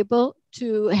been able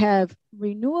to have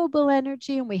renewable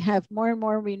energy, and we have more and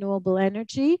more renewable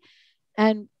energy.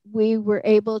 And we were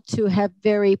able to have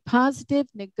very positive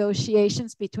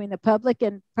negotiations between the public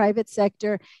and private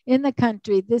sector in the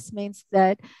country. This means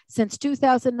that since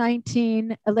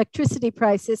 2019, electricity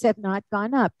prices have not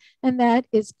gone up. And that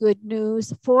is good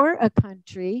news for a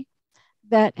country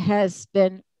that has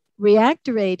been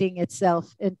reactivating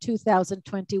itself in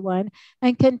 2021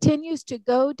 and continues to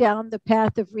go down the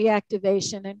path of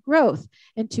reactivation and growth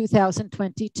in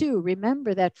 2022.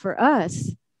 Remember that for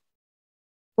us,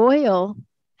 oil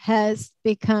has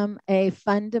become a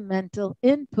fundamental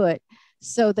input.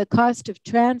 So the cost of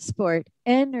transport,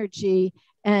 energy,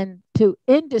 and to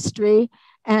industry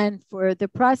and for the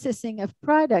processing of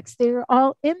products, they're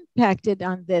all impacted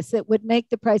on this. It would make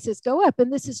the prices go up.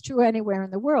 And this is true anywhere in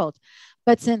the world.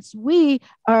 But since we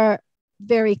are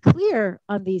very clear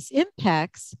on these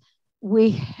impacts,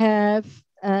 we have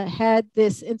had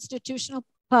this institutional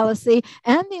policy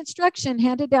and the instruction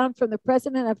handed down from the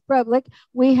President of the Republic.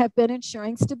 We have been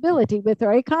ensuring stability with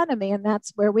our economy, and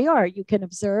that's where we are. You can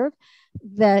observe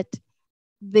that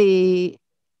the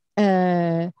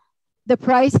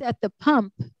price at the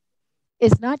pump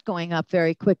is not going up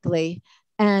very quickly,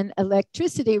 and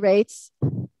electricity rates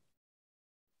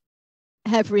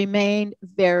have remained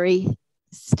very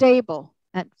stable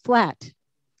and flat.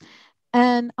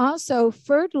 And also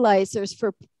fertilizers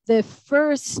for the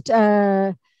first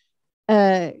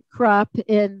crop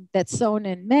that's sown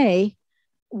in May,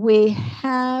 we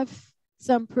have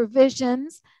some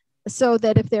provisions so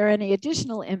that if there are any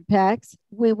additional impacts,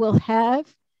 we will have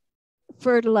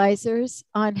fertilizers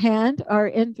on hand. Our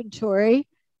inventory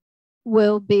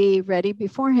will be ready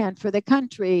beforehand for the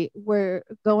country. We're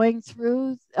going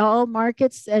through all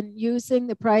markets and using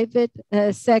the private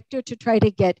sector to try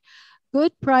to get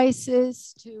good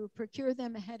prices, to procure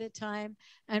them ahead of time.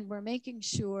 And we're making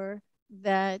sure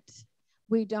that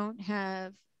we don't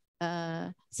have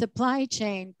supply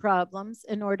chain problems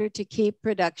in order to keep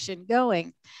production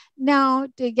going. Now,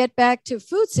 to get back to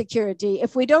food security,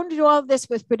 if we don't do all of this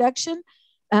with production,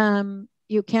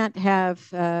 you can't have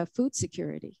food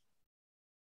security.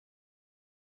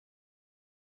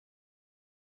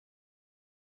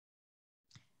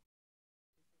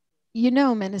 You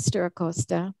know, Minister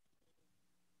Acosta,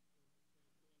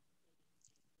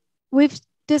 we've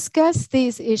discussed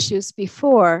these issues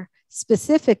before,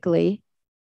 specifically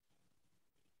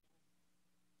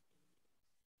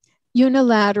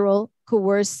unilateral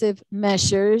coercive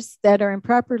measures that are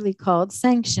improperly called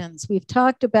sanctions. We've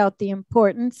talked about the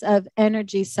importance of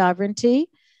energy sovereignty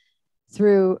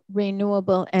through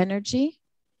renewable energy.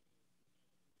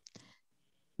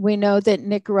 We know that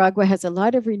Nicaragua has a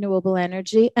lot of renewable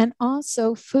energy and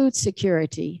also food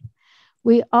security.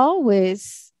 We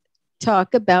always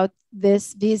talk about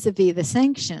this vis-a-vis the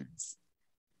sanctions.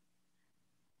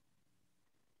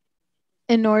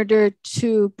 In order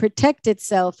to protect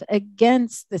itself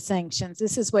against the sanctions.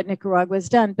 This is what Nicaragua has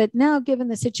done. But now, given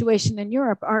the situation in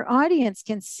Europe, our audience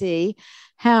can see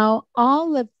how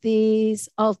all of these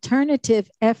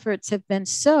alternative efforts have been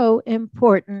so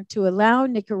important to allow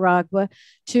Nicaragua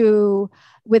to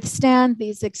withstand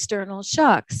these external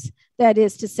shocks. That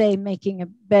is to say, making a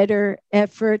better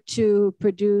effort to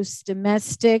produce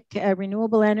domestic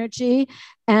renewable energy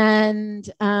and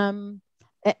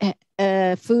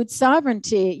food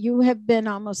sovereignty. You have been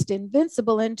almost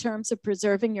invincible in terms of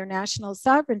preserving your national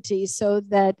sovereignty so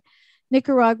that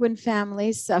Nicaraguan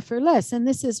families suffer less. And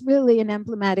this is really an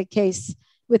emblematic case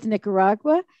with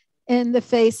Nicaragua in the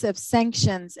face of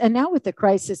sanctions. And now with the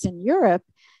crisis in Europe,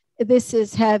 this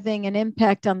is having an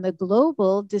impact on the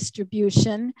global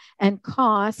distribution and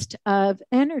cost of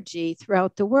energy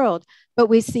throughout the world. But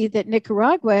we see that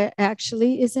Nicaragua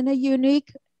actually is in a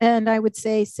unique and I would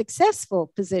say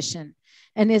successful position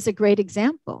and is a great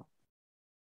example.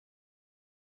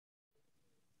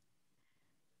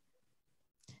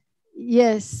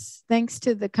 Yes, thanks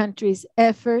to the country's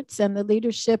efforts and the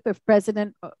leadership of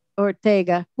President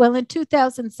Ortega. Well, in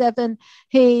 2007,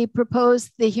 he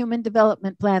proposed the Human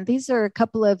Development Plan. These are a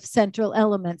couple of central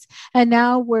elements, and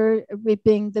now we're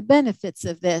reaping the benefits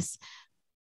of this.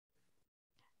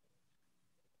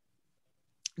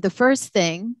 The first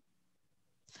thing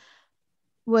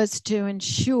was to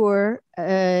ensure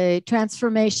a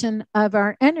transformation of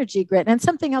our energy grid. And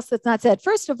something else that's not said.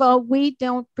 First of all, we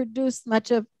don't produce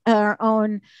much of our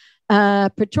own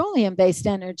petroleum-based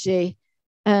energy.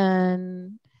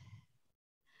 And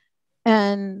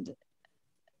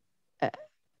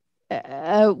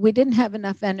we didn't have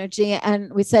enough energy.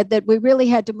 And we said that we really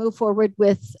had to move forward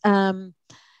with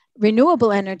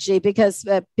renewable energy because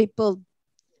people...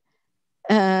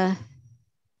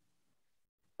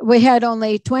 we had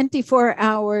only 24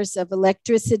 hours of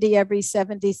electricity every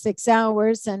 76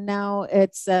 hours, and now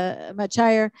it's much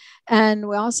higher. And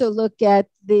we also look at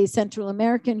the Central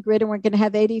American grid, and we're going to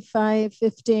have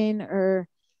 85-15 or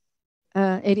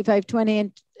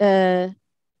 85-20.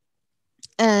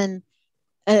 And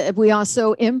we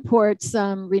also import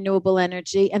some renewable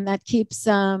energy, and that keeps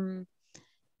our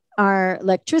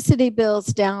electricity bills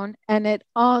down. And it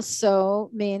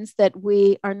also means that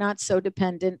we are not so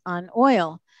dependent on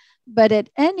oil. But at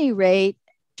any rate,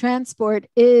 transport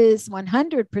is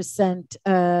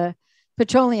 100%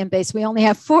 petroleum based. We only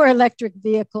have 4 electric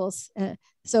vehicles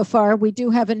so far. We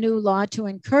do have a new law to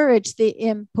encourage the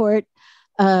import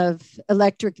of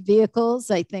electric vehicles.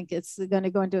 I think it's going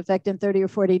to go into effect in 30 or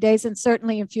 40 days. And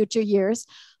certainly in future years,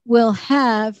 we'll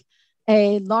have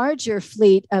a larger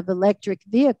fleet of electric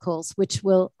vehicles, which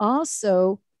will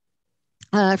also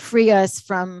free us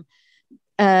from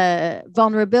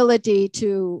vulnerability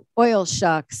to oil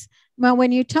shocks. Well,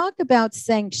 when you talk about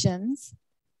sanctions,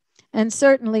 and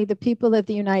certainly the people of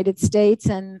the United States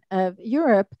and of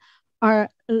Europe are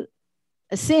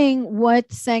seeing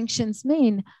what sanctions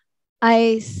mean.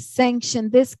 I sanction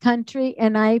this country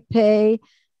and I pay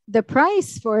the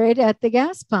price for it at the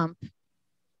gas pump.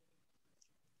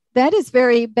 That is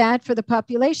very bad for the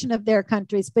population of their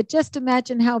countries. But just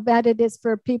imagine how bad it is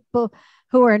for people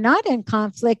who are not in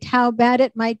conflict, how bad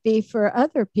it might be for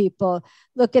other people.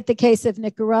 Look at the case of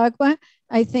Nicaragua.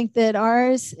 I think that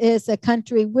ours is a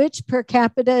country which per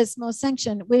capita is most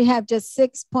sanctioned. We have just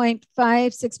 6.5,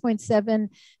 6.7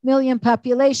 million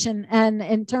population. And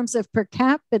in terms of per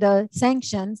capita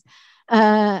sanctions,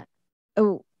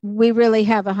 we really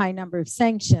have a high number of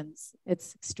sanctions.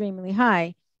 It's extremely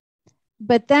high.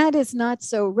 But that is not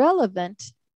so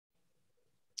relevant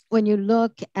when you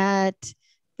look at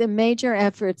the major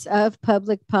efforts of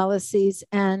public policies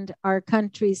and our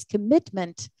country's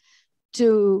commitment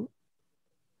to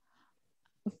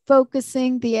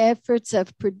focusing the efforts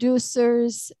of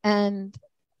producers and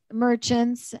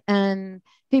merchants and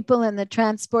people in the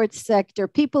transport sector,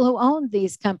 people who own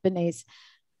these companies.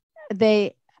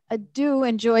 They do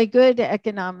enjoy good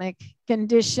economic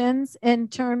conditions in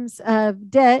terms of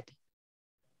debt.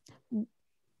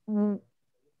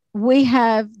 We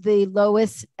have the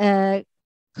lowest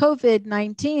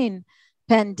COVID-19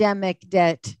 pandemic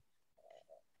debt.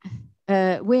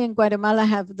 We in Guatemala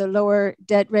have the lower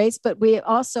debt rates, but we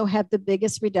also have the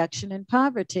biggest reduction in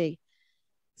poverty.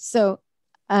 So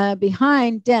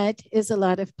behind debt is a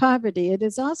lot of poverty. It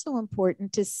is also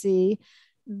important to see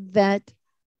that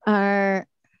our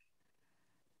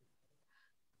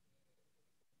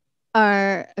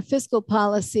our fiscal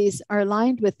policies are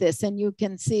aligned with this, and you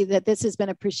can see that this has been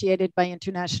appreciated by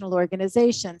international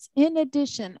organizations. In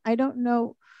addition, I don't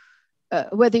know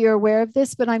whether you're aware of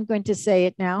this, but I'm going to say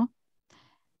it now.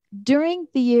 During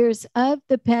the years of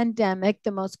the pandemic,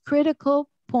 the most critical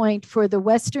point for the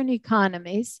Western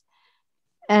economies,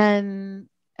 and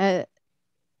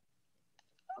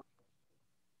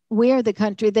we are the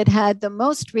country that had the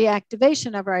most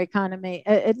reactivation of our economy,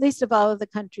 at least of all of the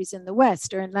countries in the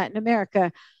West or in Latin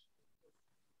America.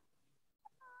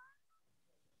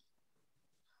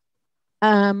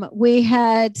 We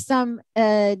had some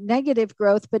negative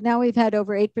growth, but now we've had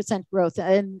over 8% growth.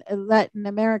 In Latin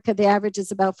America, the average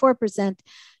is about 4%.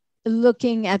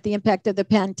 Looking at the impact of the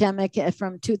pandemic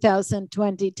from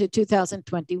 2020 to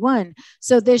 2021.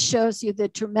 So this shows you the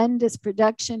tremendous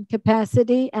production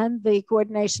capacity and the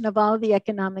coordination of all the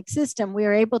economic system. We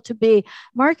are able to be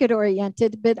market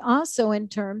oriented, but also in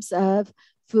terms of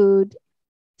food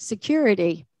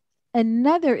security.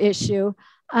 Another issue,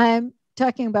 I'm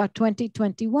talking about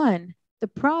 2021. The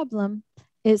problem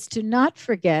is to not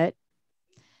forget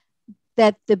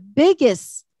that the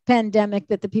biggest pandemic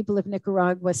that the people of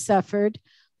Nicaragua suffered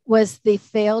was the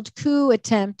failed coup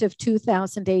attempt of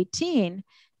 2018,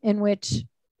 in which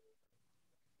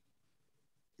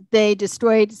they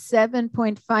destroyed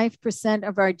 7.5%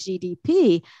 of our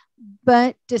GDP,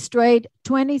 but destroyed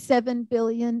 27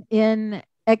 billion in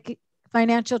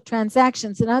financial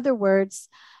transactions. In other words,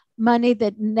 money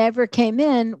that never came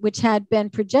in, which had been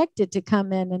projected to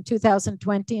come in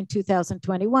 2020 and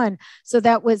 2021. So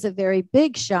that was a very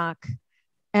big shock.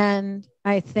 And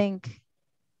I think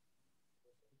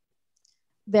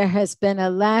there has been a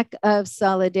lack of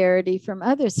solidarity from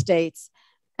other states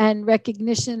and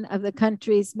recognition of the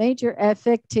country's major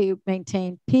effort to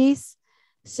maintain peace,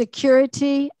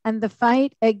 security, and the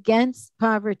fight against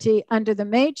poverty under the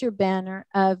major banner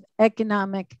of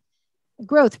economic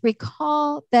growth.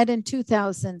 Recall that in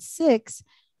 2006,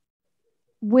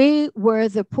 we were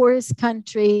the poorest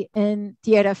country in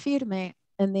Tierra Firme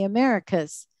in the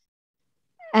Americas.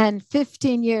 And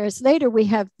 15 years later, we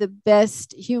have the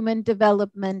best human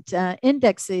development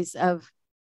indexes of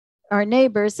our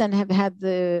neighbors and have had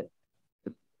the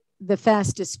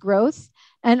fastest growth.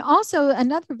 And also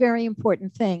another very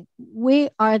important thing, we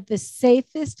are the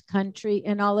safest country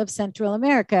in all of Central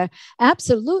America,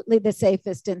 absolutely the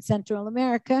safest in Central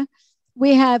America.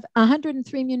 We have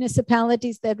 103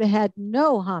 municipalities that have had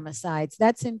no homicides.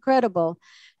 That's incredible.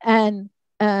 And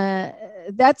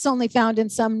that's only found in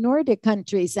some Nordic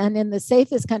countries, and in the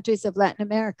safest countries of Latin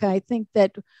America. I think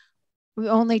that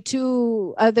only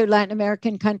 2 other Latin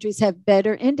American countries have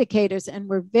better indicators, and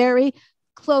we're very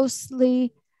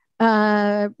closely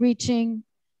reaching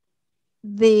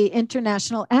the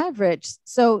international average.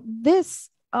 So this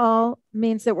all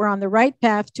means that we're on the right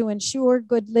path to ensure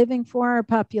good living for our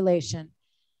population.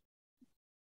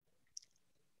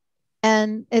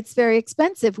 And it's very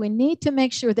expensive. We need to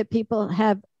make sure that people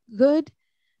have good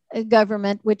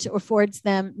government, which affords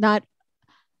them not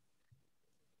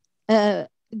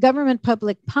government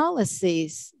public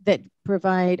policies that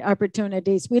provide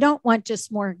opportunities. We don't want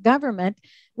just more government,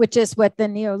 which is what the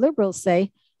neoliberals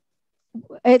say.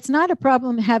 It's not a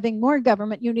problem having more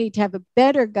government. You need to have a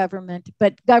better government,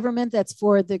 but government that's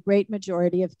for the great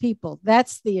majority of people.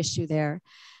 That's the issue there.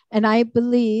 And I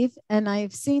believe, and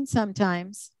I've seen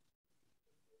sometimes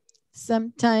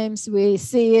we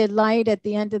see a light at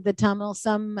the end of the tunnel.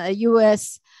 Some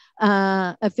U.S.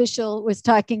 Official was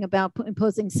talking about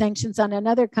imposing sanctions on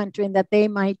another country and that they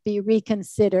might be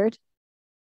reconsidered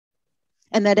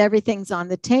and that everything's on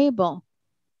the table.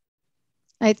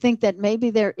 I think that maybe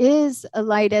there is a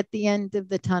light at the end of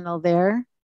the tunnel there.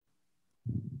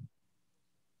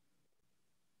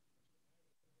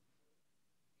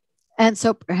 And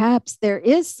so perhaps there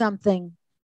is something.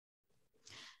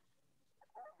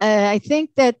 I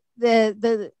think that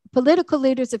the political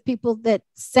leaders of people that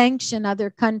sanction other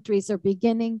countries are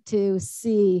beginning to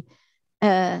see,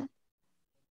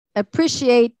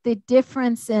 appreciate the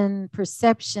difference in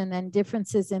perception and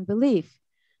differences in belief.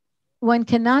 One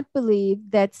cannot believe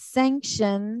that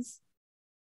sanctions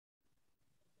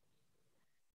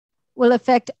will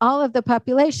affect all of the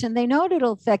population. They know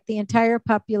it'll affect the entire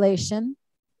population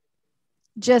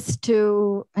just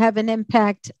to have an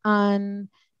impact on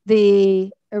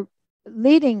the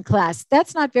leading class.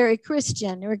 That's not very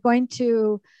Christian. We're going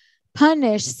to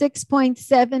punish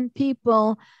 6.7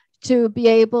 people to be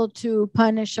able to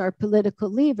punish our political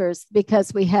leaders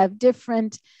because we have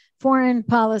different foreign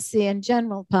policy and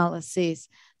general policies.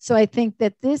 So I think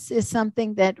that this is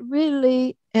something that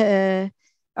really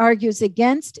argues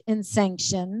against in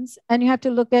sanctions, and you have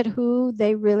to look at who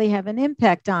they really have an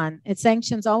impact on.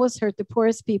 Sanctions always hurt the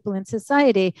poorest people in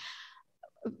society.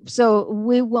 So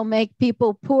we will make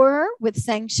people poorer with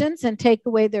sanctions and take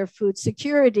away their food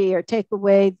security or take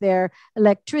away their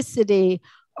electricity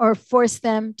or force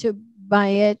them to buy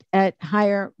it at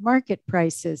higher market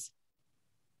prices.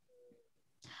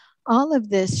 All of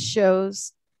this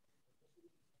shows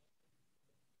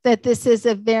that this is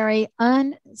a very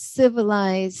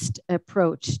uncivilized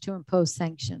approach to impose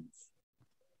sanctions.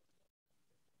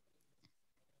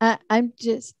 I'm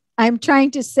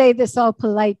trying to say this all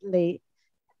politely.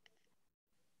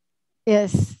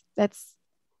 Yes, that's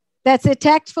a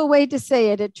tactful way to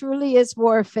say it. It truly is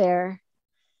warfare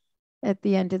at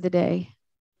the end of the day.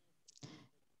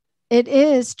 It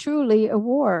is truly a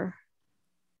war.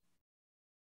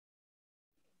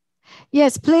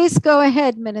 Yes, please go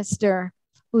ahead, Minister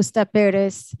Justa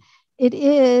Perez. It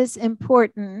is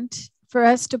important for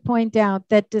us to point out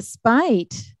that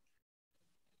despite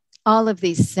all of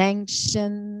these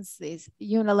sanctions, these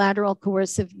unilateral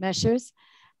coercive measures,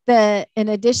 that in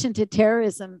addition to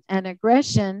terrorism and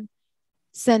aggression,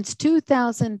 since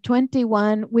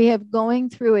 2021, we have going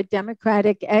through a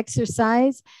democratic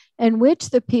exercise in which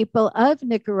the people of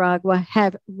Nicaragua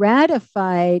have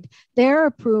ratified their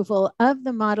approval of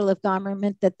the model of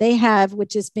government that they have,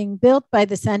 which is being built by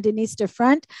the Sandinista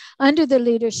Front under the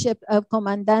leadership of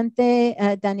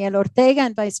Comandante Daniel Ortega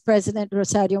and Vice President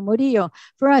Rosario Murillo.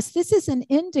 For us, this is an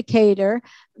indicator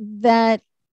that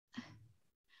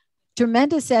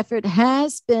tremendous effort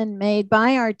has been made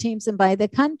by our teams and by the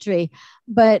country,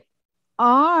 but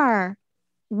our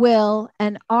will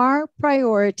and our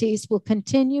priorities will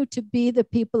continue to be the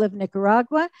people of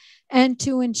Nicaragua and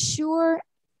to ensure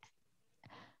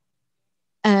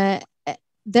that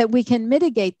we can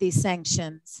mitigate these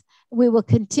sanctions. We will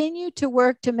continue to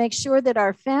work to make sure that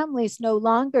our families no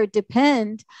longer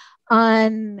depend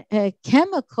on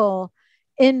chemical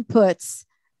inputs.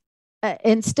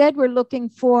 Instead, we're looking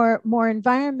for more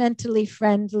environmentally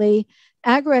friendly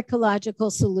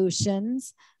agroecological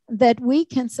solutions that we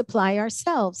can supply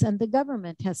ourselves, and the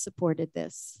government has supported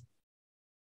this.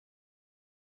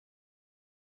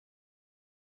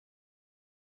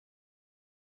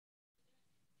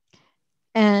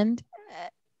 And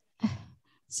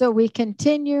so we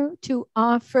continue to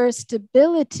offer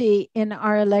stability in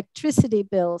our electricity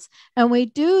bills. And we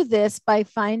do this by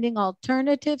finding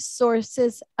alternative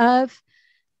sources of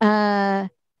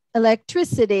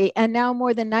electricity. And now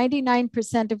more than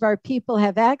 99% of our people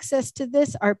have access to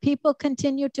this. Our people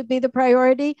continue to be the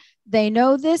priority. They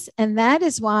know this. And that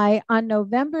is why on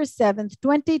November 7th,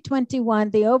 2021,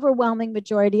 the overwhelming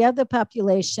majority of the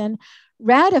population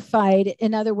ratified,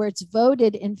 in other words,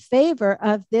 voted in favor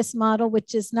of this model,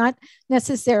 which does not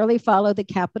necessarily follow the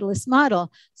capitalist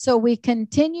model. So we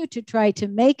continue to try to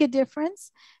make a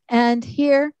difference. And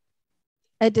here,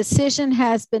 a decision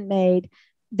has been made.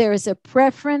 There is a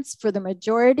preference for the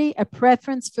majority, a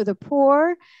preference for the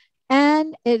poor,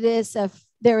 and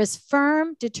there is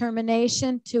firm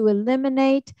determination to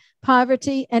eliminate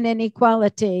poverty and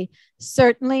inequality.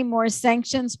 Certainly more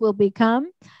sanctions will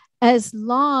become, as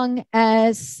long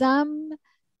as some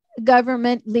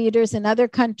government leaders in other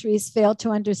countries fail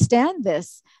to understand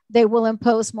this. They will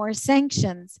impose more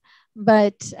sanctions,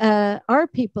 but our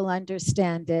people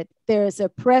understand it. There is a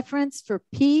preference for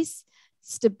peace,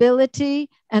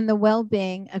 stability, and the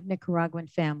well-being of Nicaraguan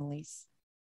families.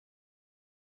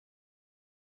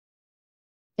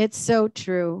 It's so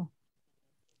true.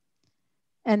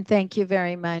 And thank you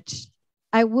very much.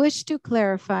 I wish to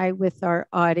clarify with our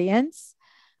audience,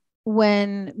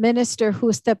 when Minister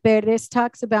Justa Perez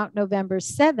talks about November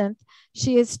 7th,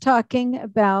 she is talking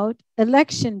about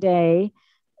Election Day,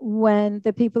 when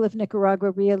the people of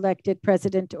Nicaragua re-elected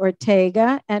President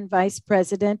Ortega and Vice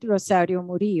President Rosario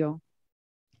Murillo.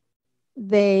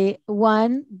 They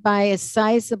won by a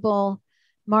sizable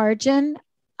margin.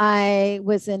 I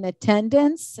was in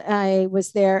attendance. I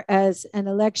was there as an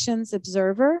elections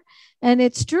observer. And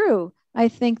it's true. I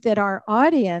think that our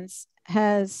audience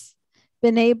has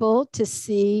been able to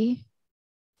see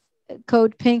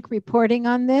Code Pink reporting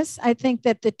on this. I think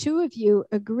that the two of you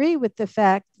agree with the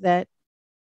fact that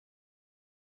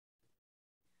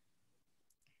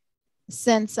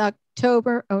since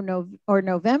October or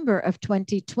November of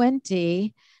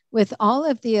 2020, with all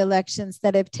of the elections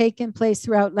that have taken place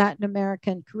throughout Latin America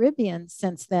and Caribbean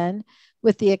since then,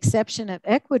 with the exception of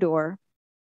Ecuador,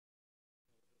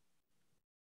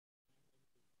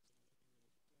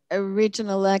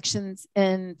 regional elections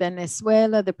in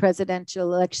Venezuela, the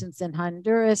presidential elections in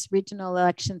Honduras, regional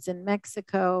elections in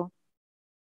Mexico.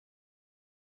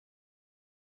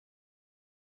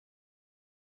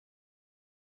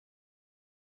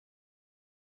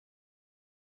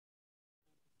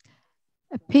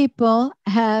 people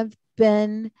have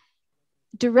been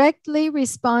directly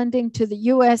responding to the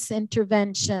U.S.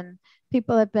 intervention.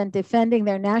 People have been defending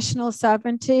their national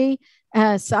sovereignty,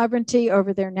 sovereignty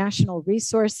over their national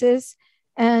resources,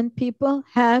 and people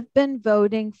have been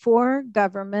voting for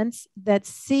governments that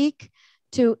seek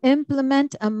to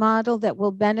implement a model that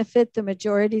will benefit the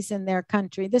majorities in their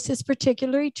country. This is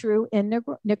particularly true in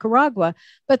Nicaragua,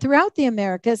 but throughout the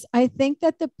Americas, I think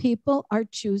that the people are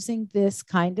choosing this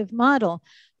kind of model.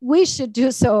 We should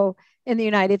do so in the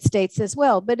United States as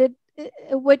well, but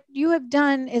what you have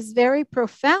done is very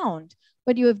profound.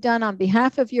 What you have done on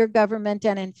behalf of your government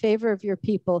and in favor of your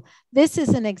people. This is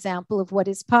an example of what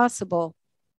is possible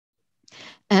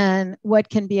and what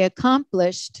can be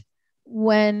accomplished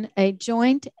when a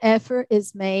joint effort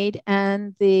is made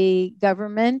and the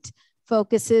government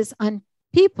focuses on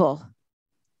people.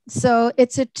 So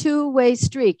it's a two-way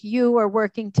street. You are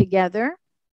working together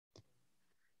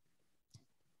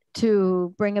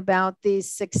to bring about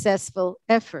these successful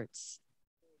efforts.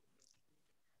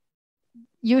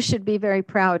 You should be very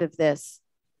proud of this.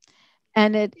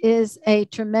 And it is a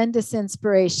tremendous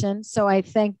inspiration. So I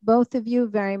thank both of you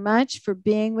very much for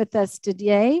being with us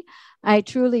today. I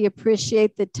truly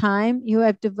appreciate the time you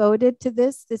have devoted to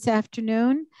this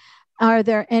afternoon. Are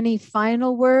there any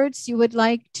final words you would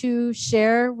like to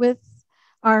share with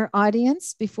our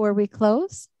audience before we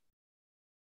close?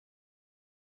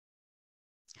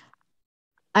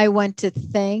 I want to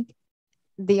thank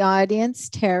the audience,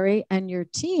 Terry, and your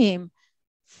team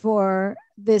for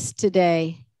this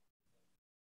today.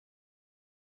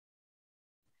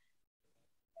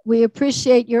 We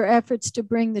appreciate your efforts to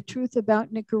bring the truth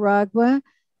about Nicaragua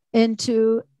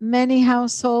into many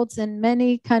households in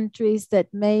many countries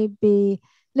that may be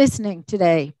listening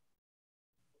today.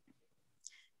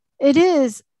 It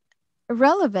is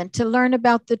relevant to learn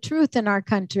about the truth in our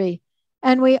country.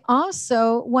 And we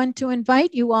also want to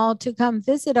invite you all to come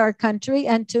visit our country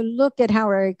and to look at how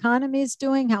our economy is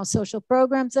doing, how social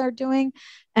programs are doing,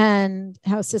 and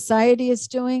how society is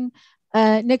doing.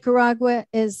 Nicaragua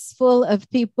is full of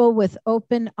people with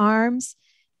open arms,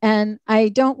 and I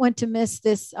don't want to miss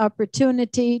this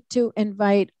opportunity to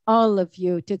invite all of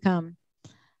you to come.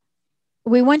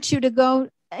 We want you to go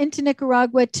into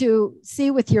Nicaragua to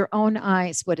see with your own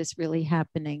eyes what is really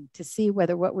happening, to see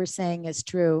whether what we're saying is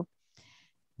true.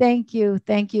 Thank you.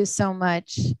 Thank you so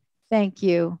much. Thank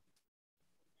you.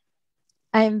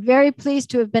 I am very pleased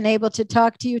to have been able to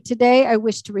talk to you today. I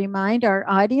wish to remind our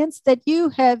audience that you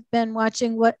have been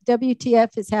watching what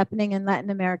WTF is happening in Latin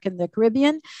America and the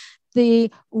Caribbean,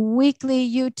 the weekly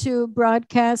YouTube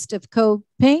broadcast of Code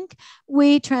Pink.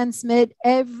 We transmit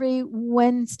every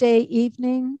Wednesday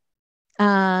evening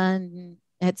at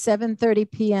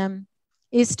 7:30 p.m.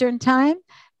 Eastern Time,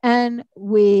 and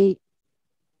we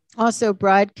also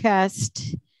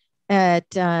broadcast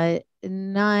at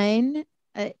 9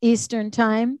 Eastern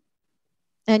Time.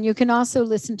 And you can also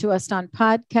listen to us on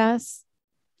podcasts.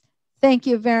 Thank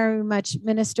you very much,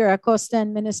 Minister Acosta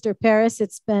and Minister Paris.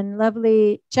 It's been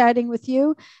lovely chatting with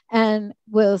you, and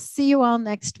we'll see you all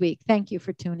next week. Thank you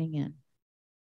for tuning in.